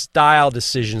lot of style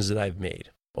decisions that I've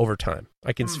made over time.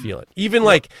 I can feel it. Even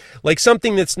like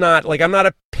something that's not I'm not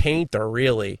a painter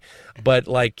really, but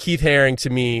Keith Haring to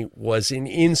me was an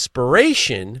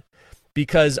inspiration,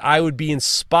 because I would be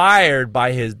inspired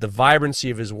by the vibrancy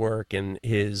of his work and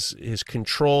his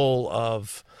control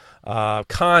of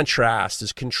contrast,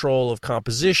 his control of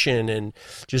composition, and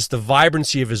just the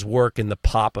vibrancy of his work and the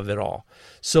pop of it all.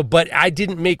 So, but I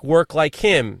didn't make work like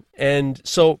him. And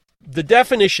so the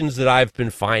definitions that I've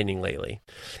been finding lately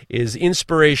is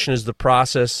inspiration is the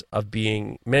process of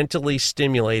being mentally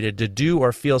stimulated to do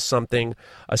or feel something,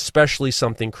 especially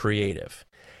something creative.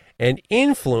 And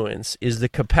influence is the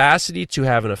capacity to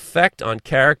have an effect on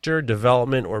character,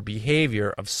 development, or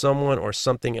behavior of someone or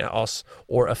something else,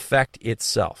 or affect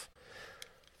itself.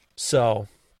 So,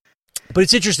 but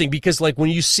it's interesting because when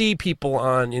you see people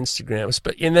on Instagram,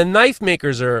 and the knife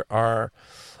makers are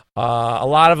a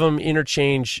lot of them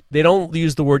interchange. They don't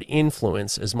use the word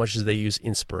influence as much as they use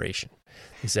inspiration.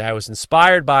 They say, I was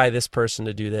inspired by this person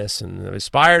to do this, and I was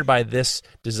inspired by this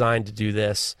design to do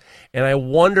this. And I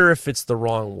wonder if it's the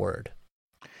wrong word.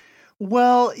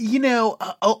 Well,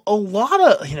 a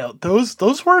lot of,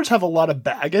 those words have a lot of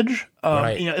baggage,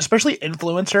 Right. especially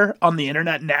influencer on the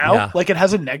internet now. Yeah. Like it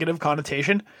has a negative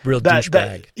connotation. Real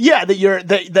douchebag.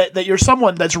 That you're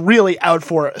someone that's really out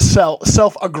for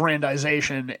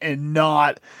self-aggrandization and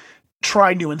not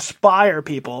trying to inspire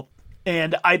people.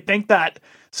 And I think that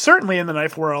certainly in the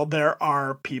knife world, there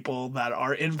are people that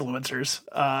are influencers,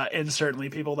 and certainly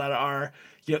people that are,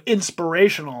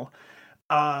 inspirational.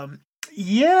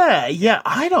 Yeah.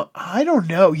 I don't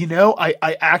know.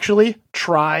 I actually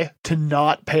try to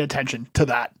not pay attention to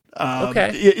that.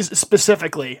 Okay.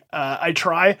 Specifically, I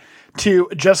try to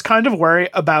just kind of worry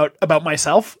about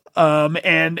myself,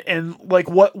 and like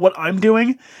what I'm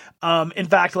doing. In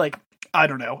fact, like, I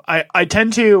don't know. I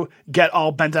tend to get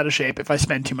all bent out of shape if I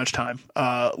spend too much time,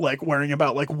 like worrying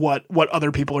about like what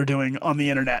other people are doing on the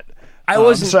internet. I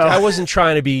wasn't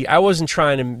trying to,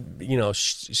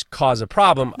 cause a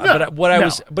problem.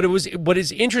 What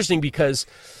is interesting because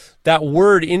that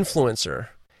word influencer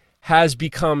has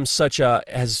become such a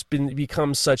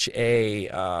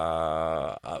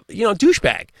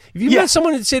douchebag. If you met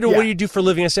someone and say, "What do you do for a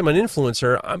living?" I say, "I'm an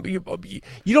influencer."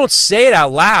 You don't say it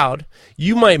out loud.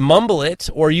 You might mumble it,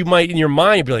 or you might in your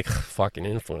mind you'd be like, "Fucking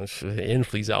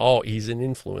influencer! Oh, he's an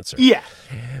influencer." Yeah.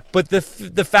 But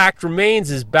the fact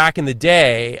remains is back in the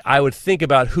day, I would think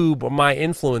about who my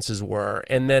influences were,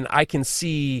 and then I can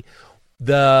see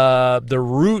the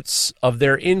roots of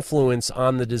their influence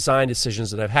on the design decisions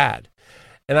that I've had.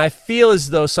 And I feel as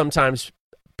though sometimes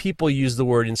people use the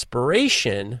word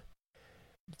inspiration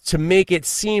to make it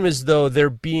seem as though they're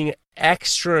being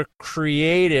extra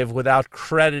creative without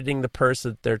crediting the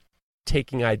person that they're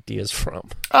taking ideas from.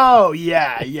 Oh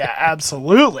yeah,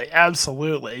 absolutely. And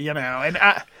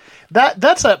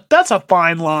that's a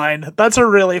fine line. That's a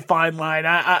really fine line.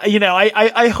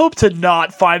 I hope to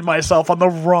not find myself on the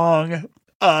wrong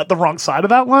side of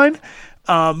that line.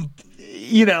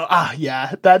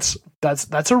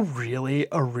 That's a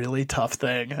really tough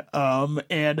thing.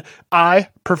 And I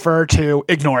prefer to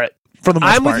ignore it for the most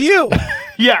part. I'm with you.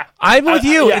 Yeah. I'm with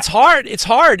you. Yeah. It's hard. It's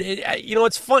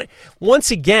fun. Once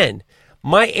again,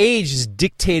 my age is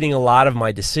dictating a lot of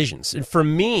my decisions. And for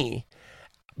me,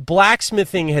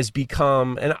 blacksmithing has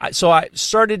become, so I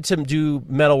started to do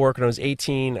metalwork when I was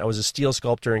 18. I was a steel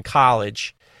sculptor in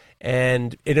college.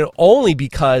 And it only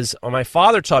because my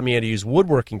father taught me how to use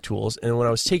woodworking tools. And when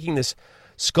I was taking this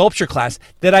sculpture class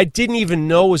that I didn't even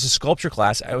know was a sculpture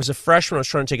class, I was a freshman. I was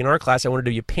trying to take an art class. I wanted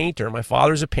to be a painter. My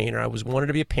father's a painter. I wanted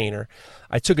to be a painter.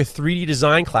 I took a 3D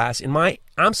design class.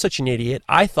 I'm such an idiot.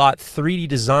 I thought 3D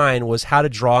design was how to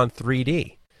draw in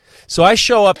 3D. So I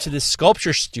show up to this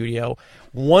sculpture studio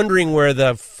wondering where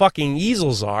the fucking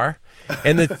easels are.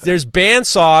 And there's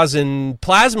bandsaws and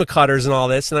plasma cutters and all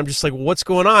this. And I'm just like, what's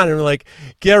going on? And they're like,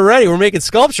 get ready. We're making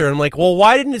sculpture. And I'm like, well,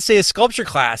 why didn't it say a sculpture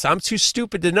class? I'm too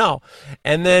stupid to know.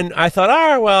 And then I thought,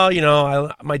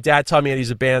 my dad taught me how to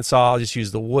use a bandsaw. I'll just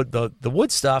use the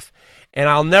wood stuff. And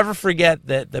I'll never forget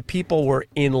that the people were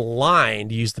in line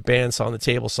to use the bandsaw and the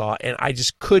table saw, and I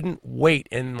just couldn't wait.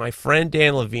 And my friend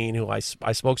Dan Levine, who I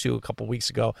spoke to a couple weeks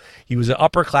ago, he was an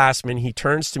upperclassman. He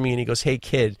turns to me and he goes, "Hey,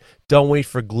 kid, don't wait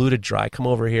for glue to dry. Come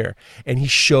over here." And he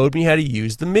showed me how to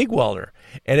use the MIG welder.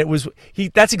 And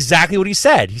that's exactly what he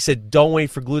said. He said, "Don't wait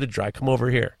for glue to dry. Come over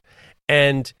here."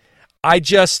 And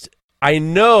I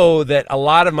know that a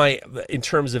lot of in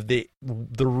terms of the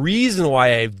reason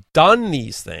why I've done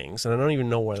these things, and I don't even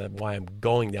know why I'm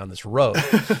going down this road,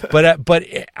 but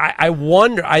I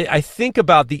wonder, I think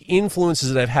about the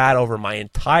influences that I've had over my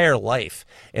entire life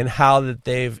and how that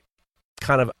they've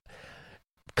kind of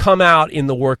come out in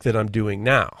the work that I'm doing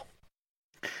now.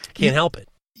 Can't help it.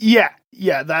 Yeah,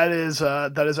 that is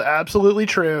absolutely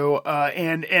true.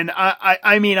 And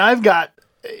I mean, I've got,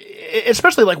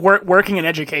 especially like working in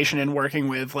education and working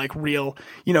with like real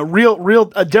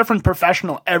a different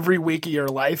professional every week of your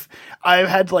life. I've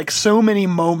had like so many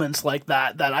moments like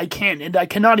that I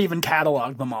cannot even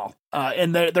catalog them all.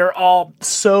 And they're all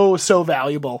so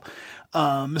valuable.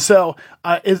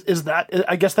 Is that,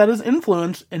 I guess that is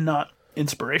influence and not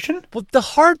inspiration. Well, the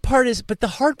hard part is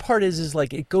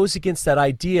like it goes against that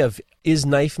idea of, is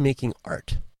knife making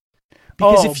art?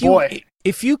 Because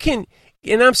if you can,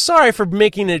 and I'm sorry for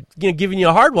making it, giving you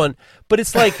a hard one, but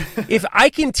it's like, if I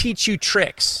can teach you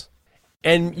tricks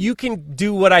and you can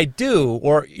do what I do,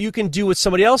 or you can do what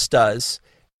somebody else does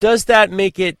that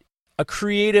make it a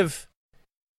creative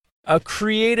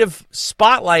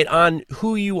spotlight on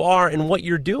who you are and what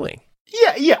you're doing?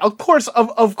 Yeah, of course,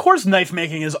 knife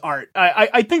making is art.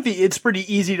 I think that it's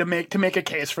pretty easy to make a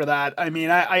case for that. I mean,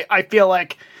 I feel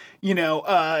like,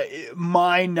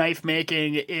 my knife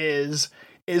making is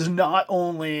not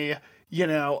only,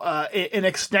 an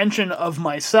extension of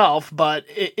myself, but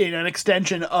in an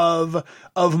extension of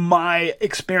my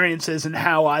experiences and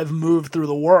how I've moved through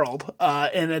the world.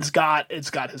 And it's got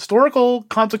historical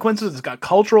consequences. It's got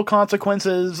cultural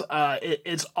consequences.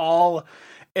 It's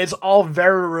all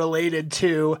very related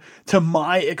to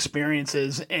my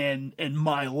experiences in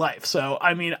my life. So,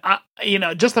 I mean,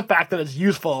 just the fact that it's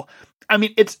useful, I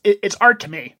mean, it's art to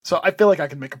me. So I feel like I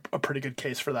can make a pretty good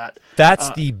case for that. That's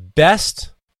the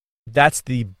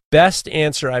best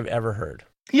answer I've ever heard.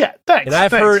 Yeah, thanks. And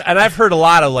I've heard a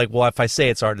lot of like, well, if I say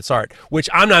it's art, which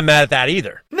I'm not mad at that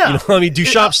either. No. I mean,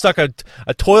 Duchamp stuck a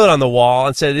toilet on the wall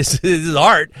and said, this is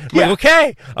art. I'm like,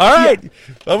 okay, all right,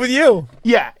 I'm with you.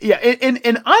 Yeah.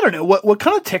 And I don't know, what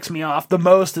kind of ticks me off the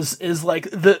most is like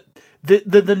the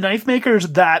knife makers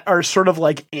that are sort of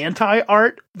like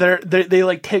anti-art. They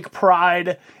like take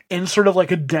pride in sort of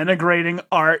like a denigrating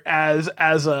art as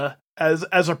a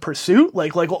pursuit,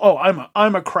 like oh,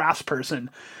 I'm a craftsperson,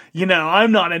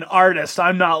 I'm not an artist,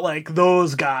 I'm not like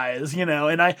those guys,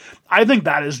 and I think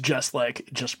that is just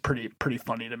pretty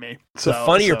funny to me. So the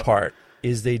funnier part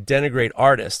is they denigrate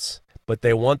artists, but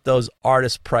they want those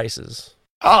artist prices.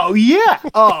 Oh yeah,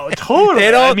 oh totally.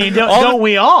 I mean, don't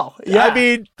we all? Yeah. I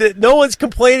mean, no one's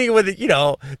complaining with it.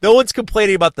 No one's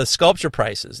complaining about the sculpture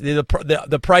prices,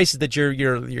 the prices that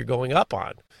you're going up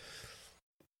on.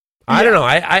 I don't know.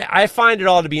 I find it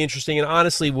all to be interesting, and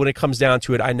honestly, when it comes down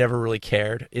to it, I never really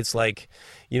cared. It's like,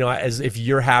 as if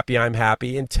you're happy, I'm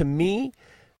happy, and to me,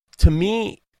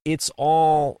 it's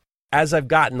all, as I've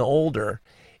gotten older,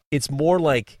 it's more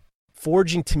like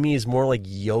forging. To me, is more like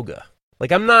yoga.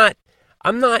 Like I'm not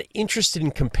interested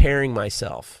in comparing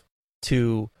myself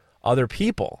to other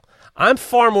people. I'm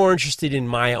far more interested in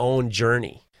my own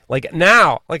journey. Like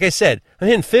now, like I said, I'm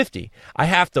hitting 50. I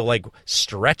have to like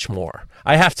stretch more.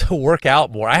 I have to work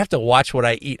out more. I have to watch what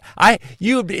I eat. I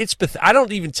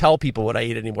don't even tell people what I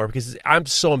eat anymore because I'm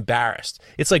so embarrassed.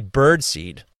 It's like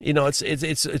birdseed.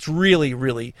 It's really,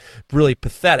 really, really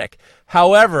pathetic.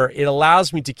 However, it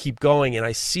allows me to keep going, and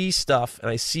I see stuff,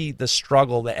 and I see the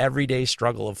struggle, the everyday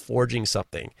struggle of forging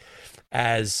something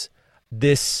as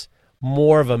this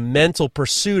more of a mental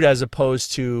pursuit as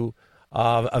opposed to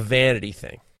a vanity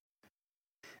thing.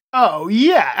 Oh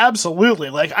yeah, absolutely.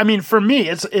 Like, I mean, for me,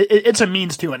 it's a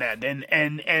means to an end, and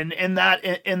in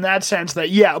that sense, that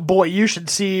yeah, boy, you should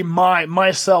see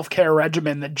my self-care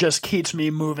regimen that just keeps me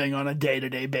moving on a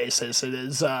day-to-day basis. It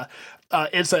is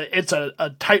it's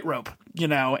a tightrope,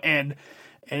 and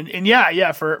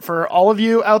yeah, for all of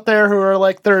you out there who are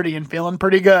like 30 and feeling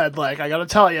pretty good, like I gotta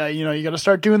tell you, you gotta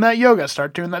start doing that yoga,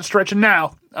 start doing that stretching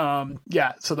now.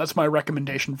 So that's my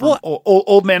recommendation from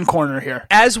old man corner here.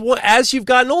 As you've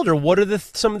gotten older, what are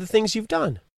some of the things you've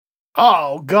done?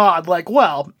 Oh God, like,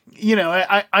 well,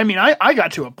 I mean, I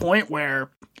got to a point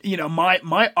where,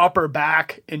 my upper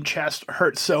back and chest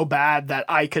hurt so bad that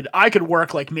I could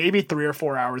work like maybe 3 or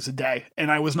 4 hours a day,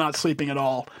 and I was not sleeping at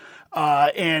all.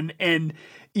 And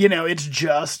it's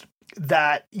just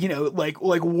that, like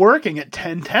working at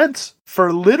 10 tenths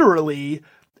for literally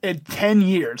 10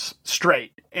 years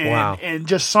straight. And, wow. And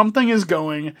just something is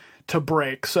going to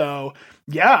break. So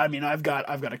yeah, I mean, I've got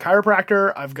a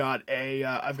chiropractor, I've got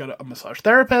a massage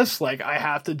therapist. Like I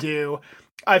have to do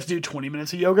 20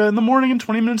 minutes of yoga in the morning and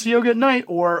 20 minutes of yoga at night,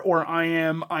 or I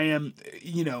am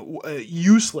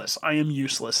useless. I am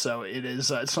useless. So it is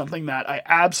something that I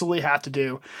absolutely have to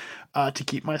do to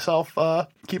keep myself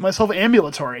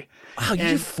ambulatory. Wow, you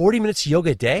do 40 minutes of yoga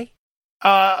a day?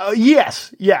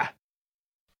 Yes. Yeah.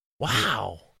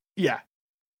 Wow. Yeah.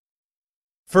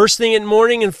 First thing in the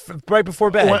morning and right before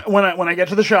bed. When I get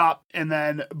to the shop and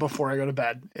then before I go to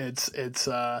bed, it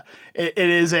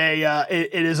is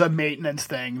a maintenance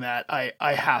thing that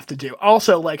I have to do.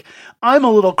 Also, like I'm a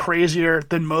little crazier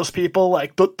than most people.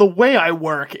 Like the way I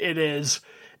work, it is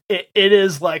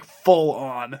like full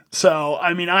on. So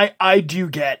I mean, I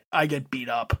get beat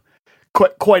up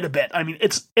quite a bit. I mean,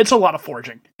 it's a lot of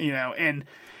forging,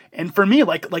 and for me,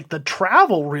 like the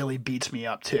travel really beats me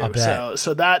up too.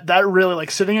 So that really, like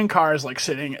sitting in cars, like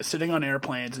sitting on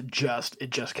airplanes, it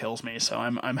just kills me. So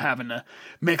I'm having to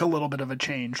make a little bit of a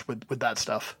change with that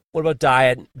stuff. What about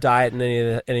diet and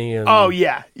any? Oh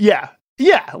yeah.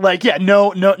 Like yeah,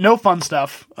 no fun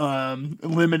stuff.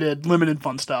 Limited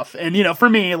fun stuff. And for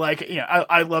me, like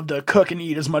I love to cook and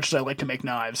eat as much as I like to make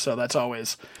knives. So that's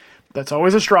always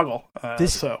a struggle.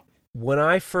 When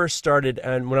I first started,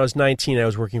 and when I was 19, I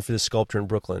was working for this sculptor in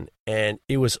Brooklyn, and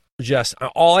it was just,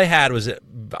 all I had was,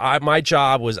 my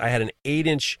job was I had an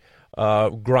 8-inch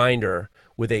grinder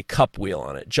with a cup wheel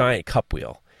on it, giant cup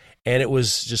wheel. And it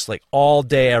was just like all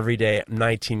day, every day. I'm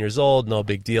 19 years old, no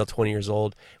big deal, 20 years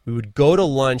old. We would go to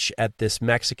lunch at this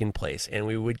Mexican place, and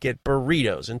we would get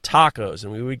burritos and tacos,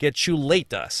 and we would get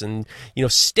chuletas and,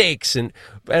 steaks. And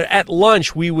at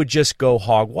lunch, we would just go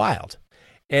hog wild.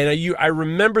 And I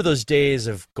remember those days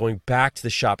of going back to the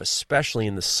shop, especially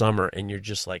in the summer, and you're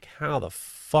just like, how the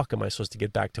fuck am I supposed to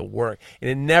get back to work? And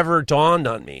it never dawned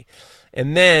on me.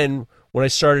 And then when I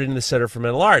started in the Center for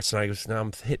Mental Arts, and now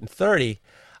I'm hitting 30,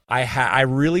 I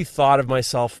really thought of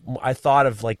myself, I thought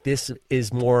of like this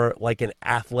is more like an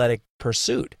athletic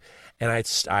pursuit. And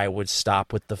I would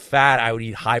stop with the fat. I would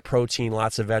eat high protein,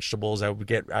 lots of vegetables. I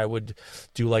would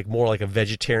do like more like a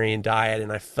vegetarian diet.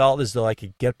 And I felt as though I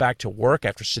could get back to work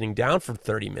after sitting down for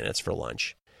 30 minutes for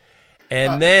lunch.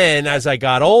 And then as I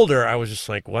got older, I was just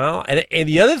like, well, and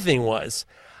the other thing was,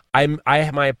 my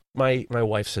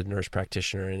wife's a nurse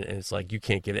practitioner, and it's like you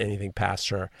can't get anything past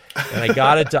her. And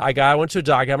I went to a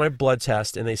doc, I got my blood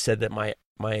test, and they said that my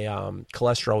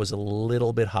cholesterol was a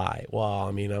little bit high. Well,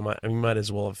 I mean, I might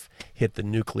as well have hit the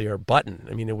nuclear button.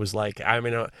 I mean, it was like,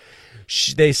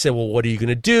 they said, well, what are you going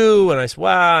to do? And I said,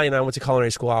 well, I went to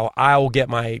culinary school. I will get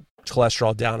my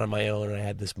cholesterol down on my own. And I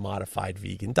had this modified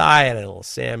vegan diet. I had a little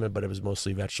salmon, but it was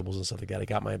mostly vegetables and stuff like that. I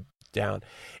got my down.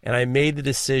 And I made the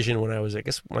decision when I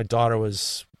guess my daughter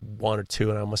was 1 or 2,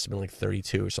 and I must have been like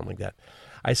 32 or something like that.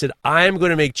 I said, I'm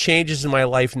going to make changes in my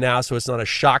life now so it's not a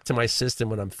shock to my system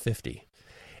when I'm 50.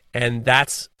 And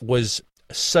that was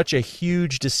such a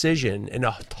huge decision and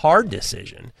a hard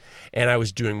decision. And I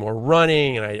was doing more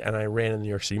running, and I ran in the New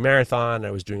York City Marathon.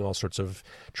 I was doing all sorts of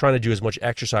trying to do as much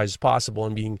exercise as possible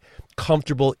and being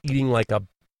comfortable eating like a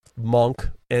monk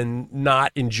and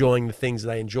not enjoying the things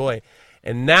that I enjoy.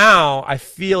 And now I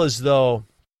feel as though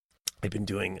I've been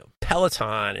doing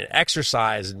Peloton and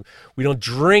exercise, and we don't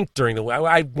drink during the week.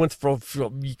 I went for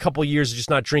a couple of years of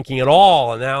just not drinking at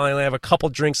all, and now I only have a couple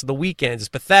drinks on the weekends. It's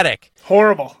pathetic.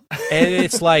 Horrible. And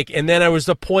it's like, and then I was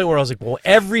the point where I was like, well,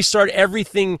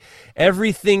 everything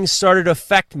started to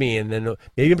affect me, and then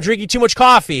maybe I'm drinking too much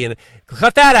coffee, and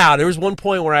cut that out. There was one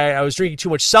point where I was drinking too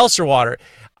much seltzer water.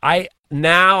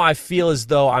 Now I feel as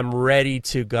though I'm ready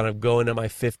to kind of go into my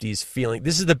 50s feeling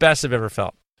this is the best I've ever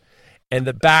felt. And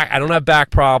I don't have back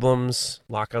problems,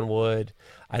 knock on wood.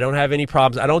 I don't have any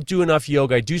problems. I don't do enough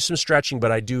yoga. I do some stretching, but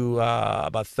I do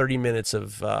about 30 minutes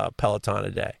of Peloton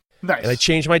a day. Nice. And I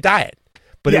changed my diet.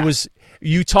 But Yeah.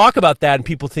 you talk about that and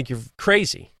people think you're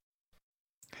crazy.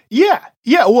 Yeah.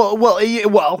 Well,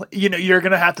 you're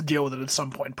going to have to deal with it at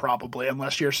some point, probably,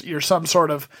 unless you're some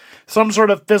sort of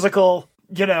physical,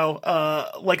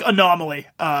 like anomaly.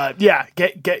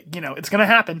 It's going to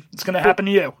happen. It's going to happen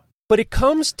to you. But it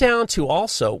comes down to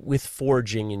also with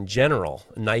forging in general,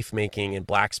 knife making and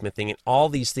blacksmithing and all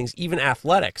these things, even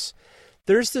athletics.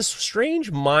 There's this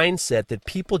strange mindset that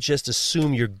people just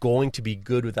assume you're going to be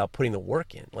good without putting the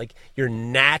work in. Like you're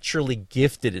naturally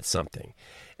gifted at something.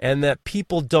 And that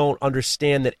people don't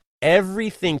understand that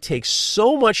everything takes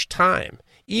so much time.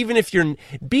 Even if you're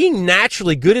being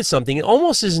naturally good at something, it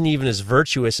almost isn't even as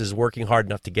virtuous as working hard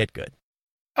enough to get good.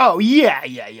 Oh yeah,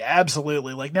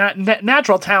 absolutely. Like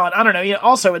natural talent. I don't know.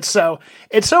 Also, it's so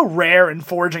rare in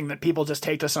forging that people just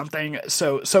take to something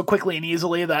so quickly and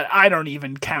easily that I don't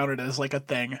even count it as like a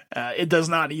thing. It does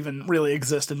not even really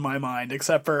exist in my mind,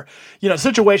 except for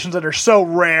situations that are so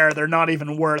rare they're not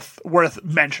even worth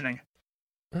mentioning.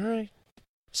 All right.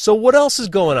 So what else is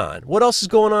going on? What else is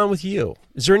going on with you?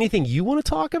 Is there anything you want to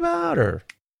talk about, or?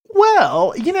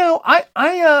 Well,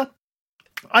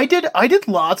 I did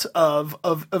lots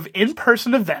of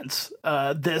in-person events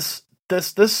this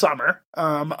summer.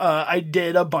 I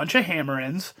did a bunch of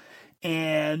hammer-ins,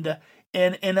 and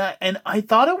I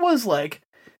thought it was like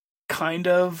kind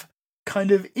of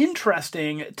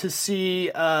interesting to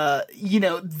see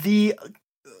the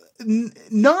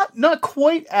not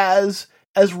quite as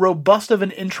robust of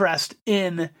an interest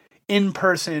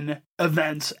in-person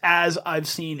events as I've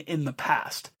seen in the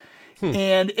past.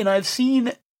 And I've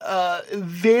seen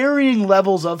varying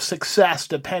levels of success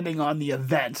depending on the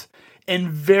event, and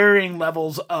varying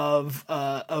levels of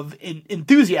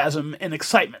enthusiasm and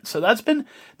excitement. So that's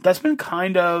been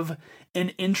kind of an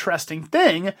interesting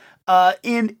thing.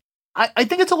 And I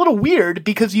think it's a little weird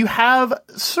because you have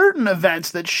certain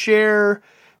events that share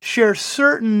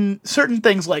certain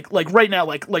things like right now,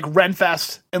 like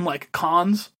Renfest and like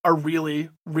cons are really,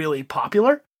 really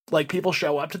popular. Like people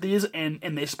show up to these and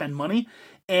they spend money.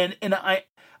 And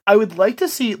I would like to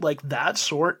see like that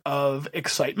sort of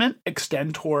excitement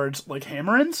extend towards like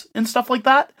hammer-ins and stuff like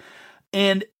that.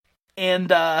 And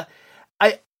I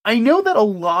know that a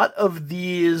lot of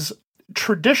these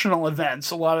traditional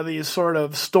events, a lot of these sort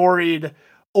of storied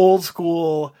old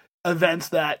school events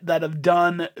that have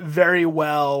done very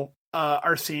well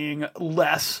are seeing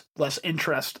less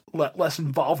interest, less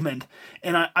involvement.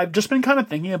 And I've just been kind of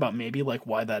thinking about maybe like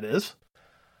why that is.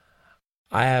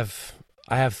 I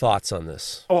have thoughts on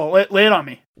this. Oh, lay it on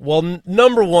me. Well,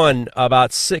 number one,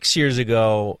 about 6 years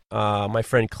ago, my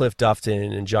friend Cliff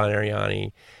Dufton and John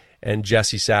Ariani and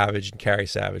Jesse Savage and Carrie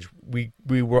Savage, we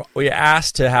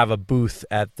asked to have a booth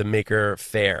at the Maker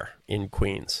Fair in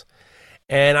Queens.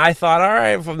 And I thought, all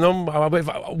right,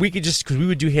 if we could just, because we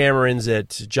would do hammer-ins at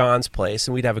John's place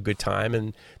and we'd have a good time,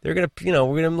 and they're going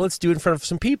to, let's do it in front of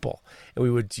some people. And we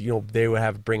would, they would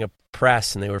have bring a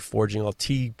press, and they were forging all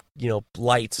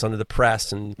lights under the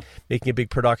press and making a big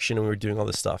production, and we were doing all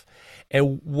this stuff.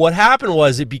 And what happened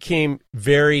was it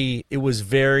was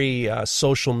very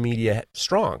social media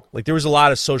strong. Like there was a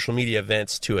lot of social media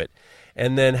events to it.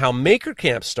 And then how Maker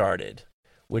Camp started,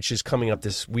 which is coming up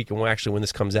this week, and actually when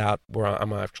this comes out, where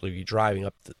I'm actually driving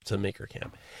up to Maker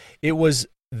Camp. It was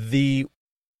a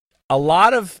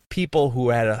lot of people who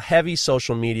had a heavy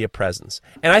social media presence.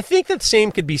 And I think that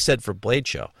same could be said for Blade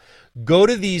Show. Go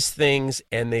to these things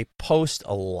and they post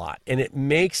a lot, and it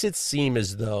makes it seem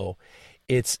as though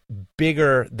it's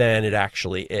bigger than it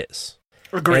actually is.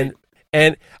 Agreed.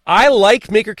 And I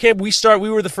like Maker Camp. We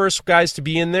were the first guys to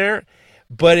be in there,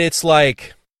 but it's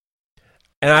like,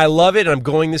 and I love it, and I'm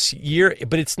going this year,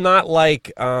 but it's not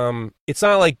like going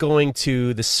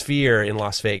to the Sphere in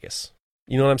Las Vegas.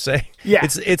 You know what I'm saying? Yeah.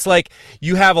 It's like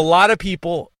you have a lot of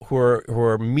people who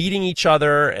are meeting each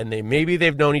other, and maybe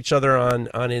they've known each other on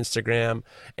Instagram,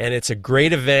 and it's a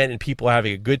great event, and people are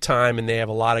having a good time, and they have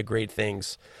a lot of great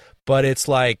things. But it's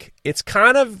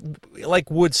kind of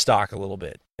like Woodstock a little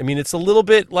bit. I mean, it's a little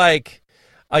bit like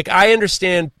I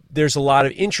understand there's a lot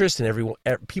of interest, and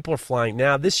people are flying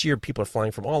now. This year, people are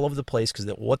flying from all over the place because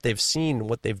of what they've seen and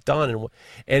what they've done,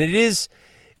 and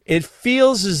it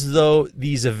feels as though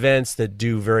these events that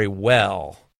do very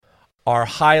well are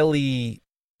highly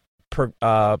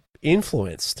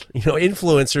influenced.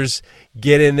 Influencers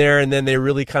get in there and then they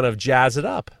really kind of jazz it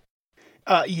up.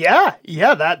 Yeah,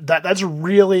 that's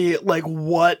really like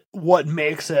what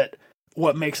makes it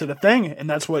a thing, and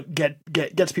that's what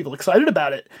gets people excited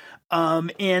about it.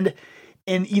 And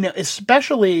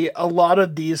especially a lot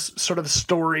of these sort of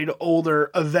storied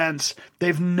older events,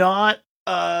 they've not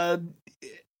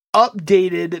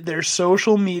updated their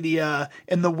social media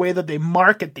and the way that they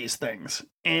market these things.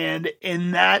 And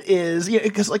that is,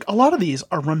 because like a lot of these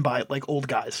are run by like old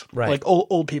guys, right? Like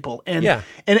old people. And yeah.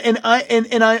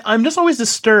 I'm just always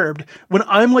disturbed when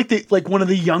I'm like one of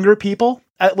the younger people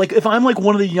if I'm like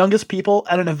one of the youngest people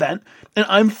at an event and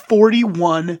I'm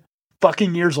 41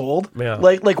 fucking years old. Yeah.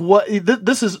 Like what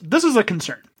this is a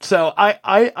concern. So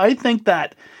I think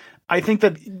that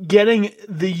getting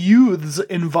the youths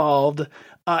involved,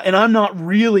 and I'm not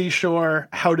really sure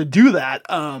how to do that.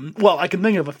 Well, I can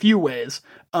think of a few ways.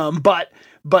 But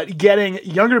getting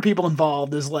younger people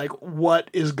involved is like what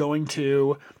is going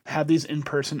to have these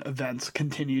in-person events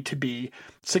continue to be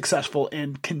successful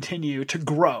and continue to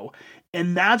grow.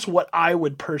 And that's what I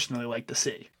would personally like to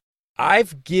see. I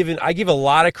give a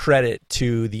lot of credit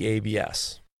to the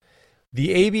ABS.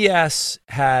 The ABS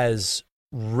has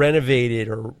renovated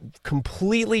or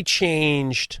completely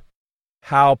changed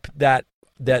how that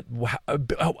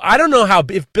I don't know how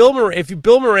if Bill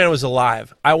Moran was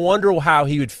alive, I wonder how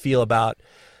he would feel about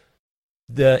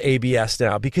the ABS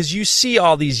now, because you see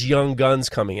all these young guns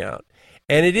coming out,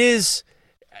 and it is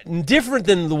different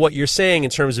than what you're saying in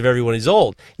terms of everyone is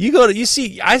old. I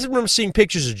remember seeing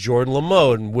pictures of Jordan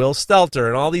LaMotte and Will Stelter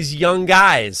and all these young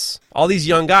guys,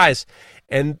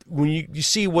 and when you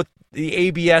see what the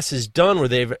ABS has done,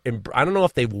 where I don't know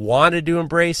if they wanted to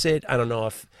embrace it, I don't know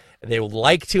if they would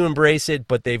like to embrace it,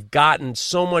 but they've gotten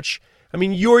so much. I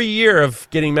mean, your year of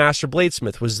getting Master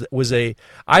Bladesmith was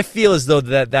I feel as though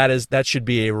that should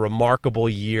be a remarkable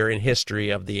year in history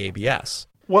of the ABS.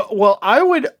 Well, I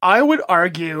would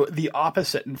argue the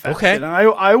opposite. In fact, okay. And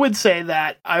I would say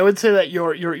that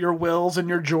your Wills and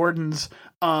your Jordans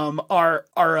are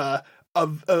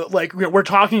like we're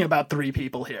talking about three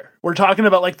people here. We're talking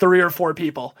about like 3 or 4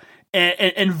 people,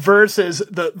 and versus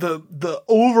the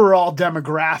overall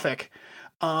demographic.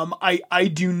 I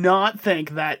do not think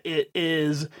that it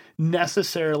is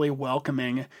necessarily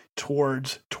welcoming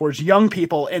towards young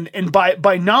people, and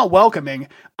by not welcoming,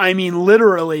 I mean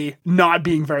literally not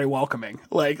being very welcoming.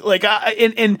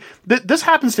 This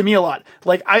happens to me a lot.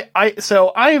 Like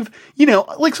so I've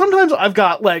like sometimes I've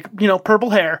got like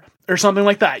purple hair or something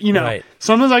like that. Right.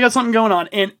 Sometimes I got something going on,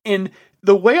 and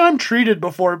the way I'm treated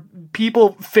before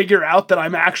people figure out that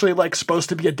I'm actually like supposed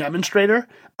to be a demonstrator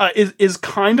is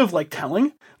kind of like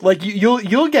telling. Like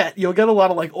you'll get a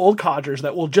lot of like old codgers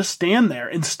that will just stand there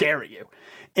and stare at you.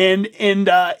 And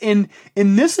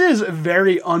this is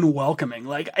very unwelcoming.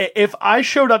 Like if I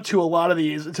showed up to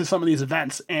some of these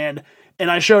events and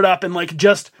I showed up and like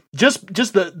just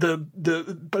the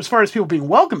as far as people being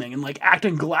welcoming and like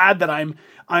acting glad that I'm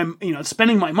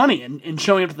spending my money and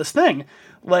showing up to this thing,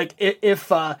 like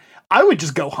if I would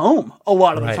just go home a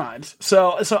lot of the times.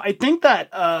 So I think that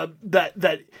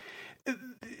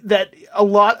that a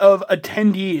lot of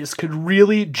attendees could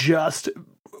really just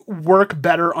work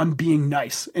better on being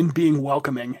nice and being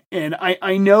welcoming. And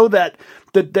I know that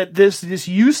this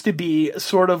used to be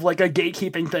sort of like a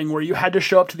gatekeeping thing where you had to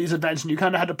show up to these events and you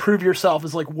kind of had to prove yourself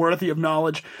as like worthy of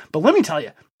knowledge. But let me tell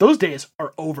you, those days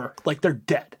are over. Like they're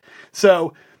dead.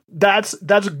 So that's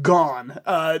gone.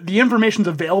 The information's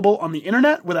available on the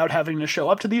internet without having to show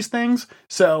up to these things.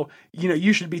 So,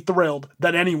 you should be thrilled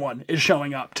that anyone is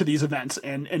showing up to these events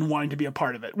and wanting to be a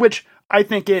part of it, which I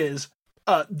think is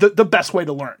the best way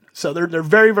to learn. So they're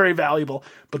very, very valuable,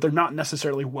 but they're not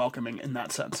necessarily welcoming in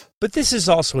that sense. But this is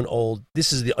also an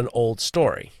old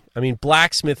story. I mean,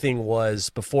 blacksmithing was,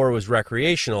 before it was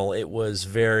recreational, it was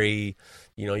very,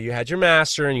 you had your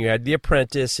master and you had the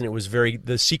apprentice, and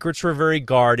the secrets were very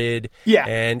guarded. Yeah.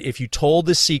 And if you told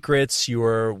the secrets, you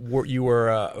were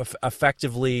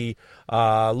effectively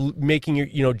making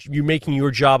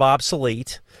your job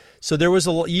obsolete. So there was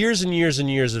years and years and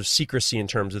years of secrecy in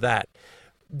terms of that.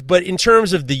 But in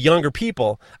terms of the younger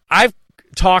people, I've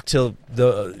talked to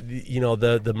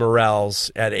the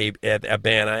Morels at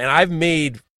Abana, and I've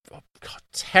made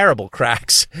terrible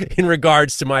cracks in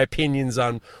regards to my opinions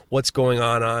on what's going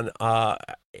on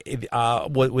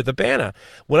with Abana.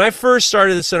 When I first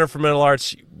started the Center for Mental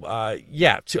Arts,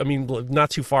 not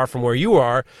too far from where you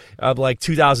are, like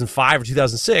 2005 or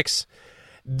 2006,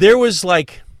 there was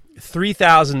like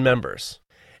 3,000 members.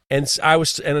 And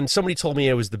somebody told me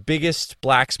it was the biggest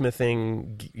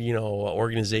blacksmithing,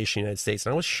 organization in the United States.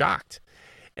 And I was shocked.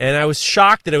 And I was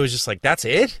shocked that it was just like, that's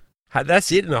it?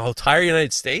 That's it in the entire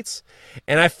United States?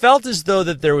 And I felt as though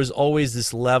that there was always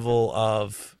this level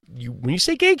of, when you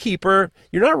say gatekeeper,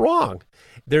 you're not wrong.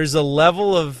 There's a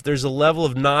level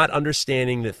of not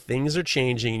understanding that things are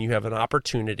changing and you have an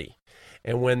opportunity.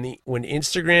 And when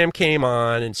Instagram came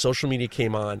on and social media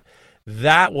came on,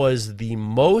 that was the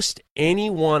most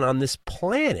anyone on this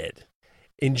planet,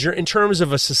 in terms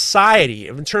of a society,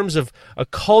 in terms of a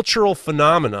cultural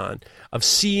phenomenon of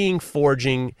seeing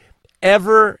forging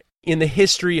ever in the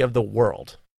history of the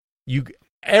world.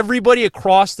 Everybody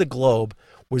across the globe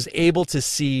was able to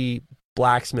see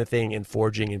blacksmithing and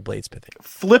forging and bladesmithing.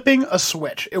 Flipping a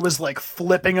switch. It was like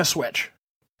flipping a switch.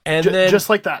 And then,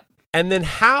 just like that. And then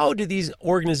how do these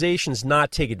organizations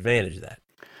not take advantage of that?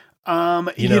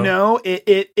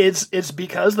 It's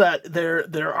because that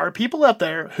there are people out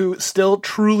there who still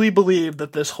truly believe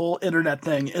that this whole internet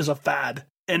thing is a fad,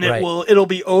 and it'll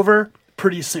be over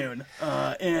pretty soon.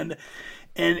 And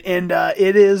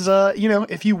it is,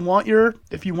 if you want your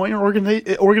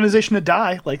organization to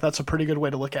die, like that's a pretty good way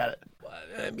to look at it.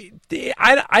 I mean,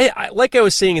 I like I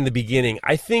was saying in the beginning,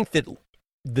 I think that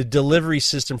the delivery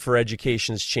system for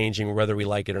education is changing whether we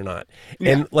like it or not.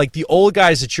 Yeah. And like the old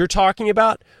guys that you're talking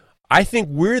about, I think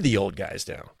we're the old guys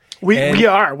now. We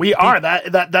are.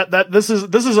 That this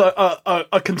is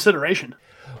a consideration.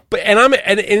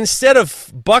 And instead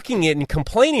of bucking it and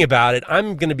complaining about it,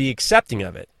 I'm going to be accepting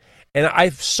of it. And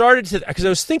I've started to, because I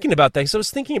was thinking about that. Because I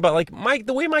was thinking about like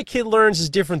the way my kid learns is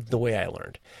different than the way I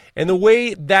learned, and the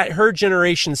way that her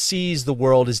generation sees the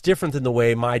world is different than the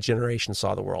way my generation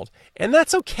saw the world, and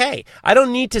that's okay. I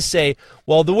don't need to say,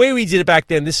 well, the way we did it back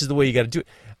then, this is the way you got to do it.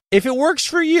 If it works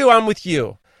for you, I'm with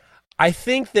you. I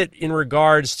think that in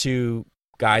regards to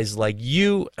guys like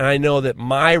you, and I know that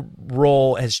my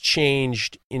role has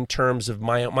changed in terms of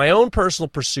my own personal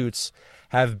pursuits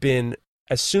have been,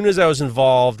 as soon as I was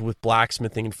involved with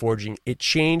blacksmithing and forging, it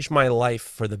changed my life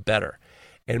for the better.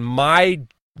 And my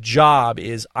job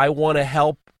is I want to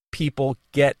help people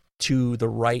get to the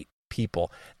right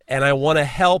people. And I want to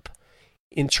help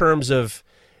in terms of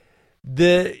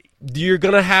people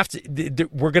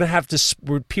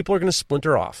are going to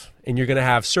splinter off, and you're going to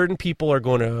have certain people are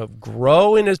going to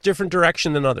grow in a different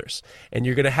direction than others. And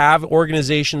you're going to have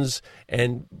organizations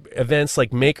and events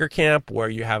like Maker Camp where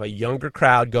you have a younger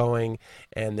crowd going,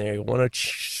 and they want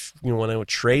to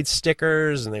trade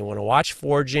stickers, and they want to watch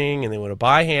forging, and they want to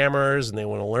buy hammers, and they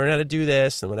want to learn how to do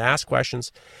this, and they want to ask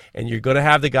questions. And you're going to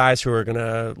have the guys who are going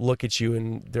to look at you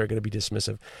and they're going to be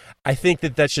dismissive. I think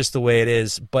that that's just the way it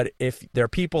is. But if there are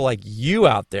people like you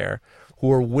out there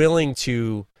who are willing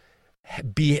to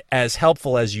be as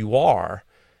helpful as you are,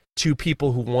 two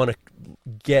people who want to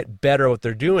get better at what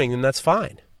they're doing, then that's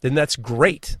fine. Then that's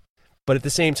great. But at the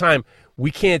same time,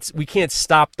 we can't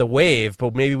stop the wave,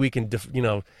 but maybe we can deflect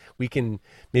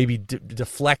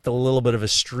a little bit of a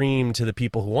stream to the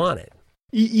people who want it.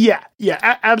 Yeah,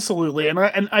 absolutely.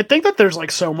 And I think that there's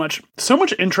like so much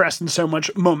interest and so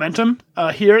much momentum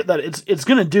here that it's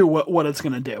going to do what it's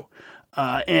going to do.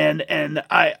 And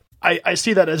I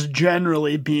see that as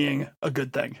generally being a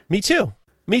good thing. Me too.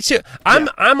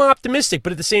 I'm optimistic,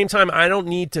 but at the same time, I don't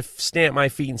need to stamp my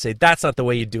feet and say that's not the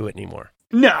way you do it anymore.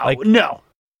 No.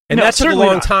 And that took a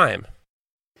long time.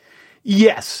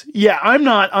 Yes. Yeah. I'm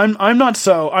not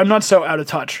so out of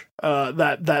touch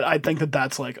that I think that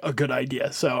that's like a good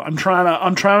idea. So I'm trying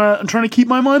to keep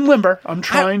my mind limber. I'm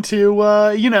trying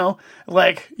to you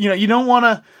don't want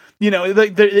to,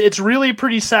 it's really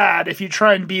pretty sad if you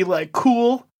try and be like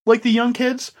cool like the young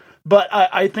kids. But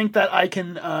I think that I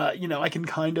can I can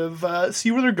kind of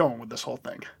see where they're going with this whole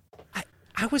thing.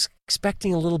 I was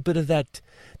expecting a little bit of that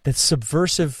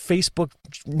subversive Facebook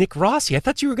Nick Rossi. I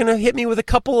thought you were going to hit me with a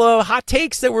couple of hot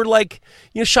takes that were like,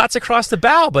 shots across the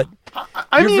bow, but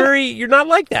you're not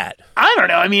like that. I don't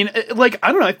know. I mean, like,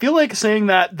 I don't know. I feel like saying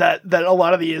that a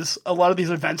lot of these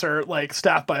events are like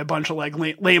staffed by a bunch of like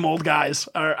lame old guys.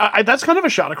 That's kind of a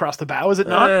shot across the bow, is it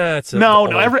not? No.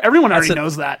 Everyone already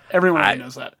knows that. Everyone already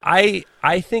knows that.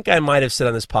 I think I might have said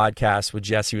on this podcast with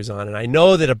Jesse was on, and I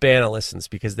know that Abana listens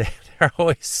because they're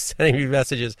always sending me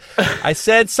messages. I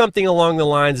said something along the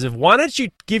lines of, why don't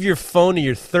you give your phone to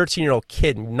your 13-year-old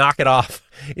kid and knock it off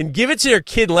and give it to your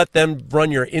kid and let them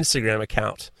run your Instagram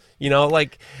account?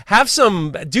 Like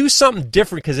do something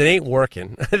different because it ain't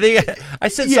working. I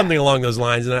said something along those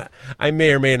lines, and I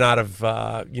may or may not have,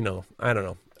 I don't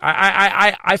know.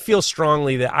 I feel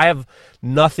strongly that I have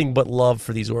nothing but love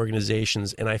for these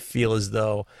organizations, and I feel as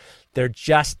though they're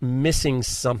just missing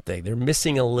something. They're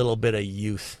missing a little bit of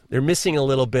youth. They're missing a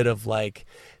little bit of like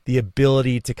the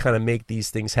ability to kind of make these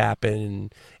things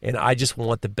happen, and I just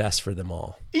want the best for them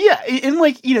all. Yeah, and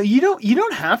like you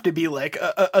don't have to be like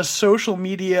a social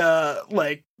media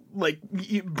like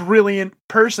brilliant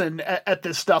person at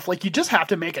this stuff. Like, you just have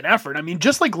to make an effort. I mean,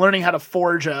 just like learning how to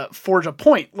forge a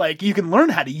point, like you can learn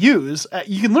how to you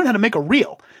can learn how to make a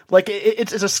reel. Like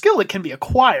it's a skill that can be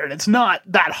acquired. It's not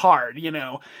that hard,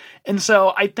 And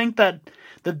so I think that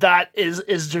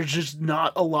is there's just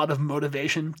not a lot of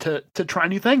motivation to try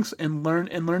new things and learn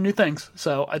new things.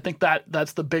 So I think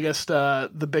that's the biggest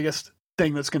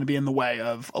thing that's going to be in the way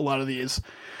of a lot of these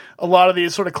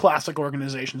sort of classic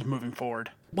organizations moving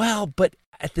forward. Well, but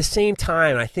at the same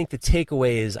time, I think the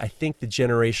takeaway is I think the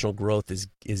generational growth is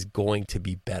going to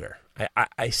be better.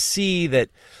 I see that,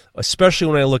 especially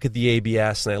when I look at the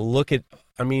ABS and I look at,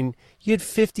 you had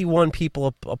 51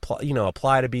 people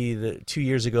apply to be 2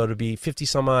 years ago to be 50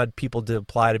 some odd people to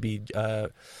apply to be. I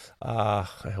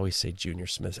always say junior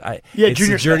Smiths.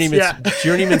 Junior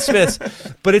journeyman Smiths.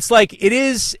 But it's like it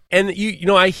is, and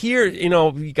I hear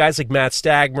guys like Matt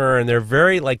Stagmer, and they're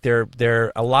very like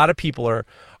they're a lot of people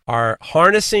are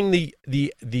harnessing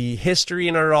the history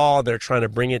in it all. They're trying to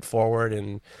bring it forward,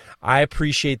 and I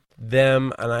appreciate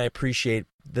them, and I appreciate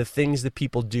the things that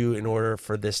people do in order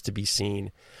for this to be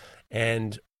seen.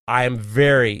 And I am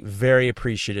very, very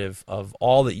appreciative of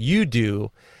all that you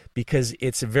do, because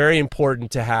it's very important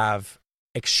to have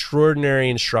extraordinary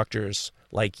instructors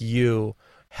like you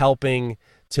helping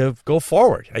to go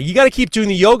forward. You got to keep doing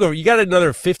the yoga. You got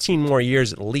another 15 more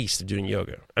years at least of doing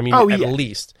yoga. At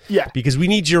least. Yeah. Because we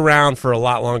need you around for a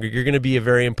lot longer. You're going to be a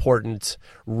very important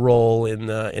role in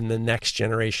the next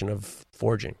generation of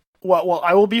forging. Well,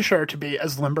 I will be sure to be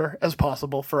as limber as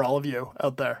possible for all of you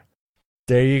out there.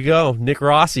 There you go. Nick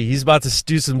Rossi. He's about to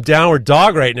do some downward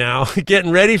dog right now,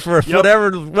 getting ready for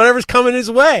whatever's coming his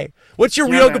way. What's your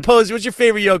yoga pose? What's your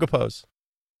favorite yoga pose?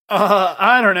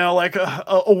 I don't know, like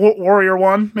a Warrior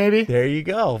One, maybe. There you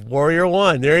go. Warrior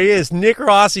One. There he is. Nick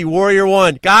Rossi, Warrior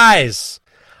One. Guys,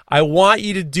 I want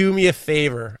you to do me a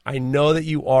favor. I know that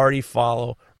you already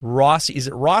follow Rossi. Is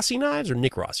it Rossi Knives or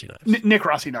Nick Rossi Knives? Nick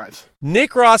Rossi Knives.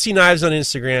 Nick Rossi Knives on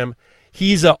Instagram.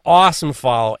 He's an awesome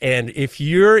follow, and if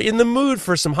you're in the mood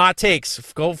for some hot takes,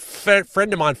 go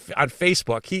friend him on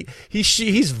Facebook.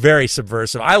 He's very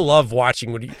subversive. I love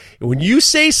watching when you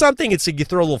say something. It's like you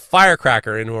throw a little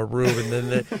firecracker into a room, and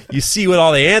then you see what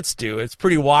all the ants do. It's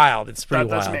pretty wild.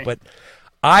 But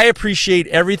I appreciate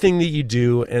everything that you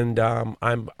do, and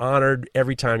I'm honored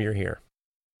every time you're here.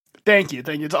 Thank you.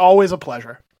 It's always a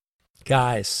pleasure,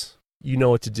 guys. You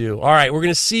know what to do. All right, we're going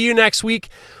to see you next week.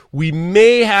 We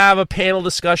may have a panel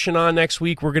discussion on next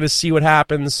week. We're going to see what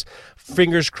happens.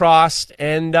 Fingers crossed.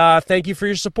 And thank you for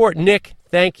your support. Nick,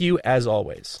 thank you as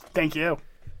always. Thank you.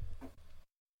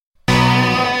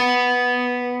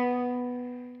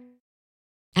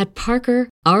 At Parker,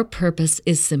 our purpose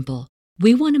is simple.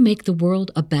 We want to make the world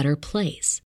a better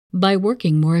place by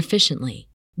working more efficiently,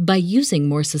 by using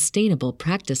more sustainable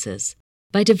practices,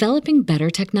 by developing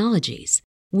better technologies.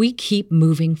 We keep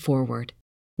moving forward.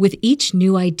 With each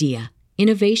new idea,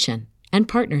 innovation, and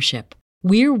partnership,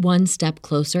 we're one step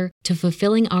closer to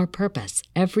fulfilling our purpose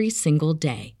every single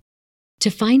day.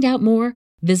 To find out more,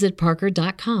 visit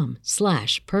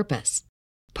parker.com/purpose.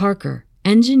 Parker,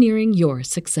 engineering your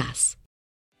success.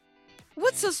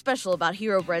 What's so special about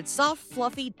Hero Bread's soft,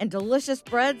 fluffy, and delicious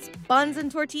breads, buns,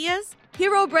 and tortillas?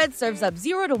 Hero Bread serves up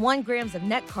 0 to 1 grams of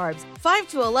net carbs, 5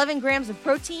 to 11 grams of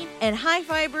protein, and high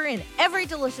fiber in every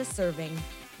delicious serving.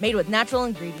 Made with natural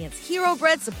ingredients, Hero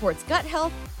Bread supports gut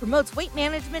health, promotes weight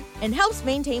management, and helps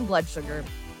maintain blood sugar.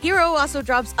 Hero also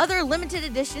drops other limited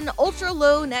edition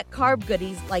ultra-low net carb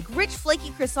goodies like rich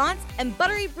flaky croissants and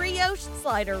buttery brioche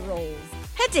slider rolls.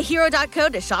 Head to hero.co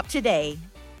to shop today.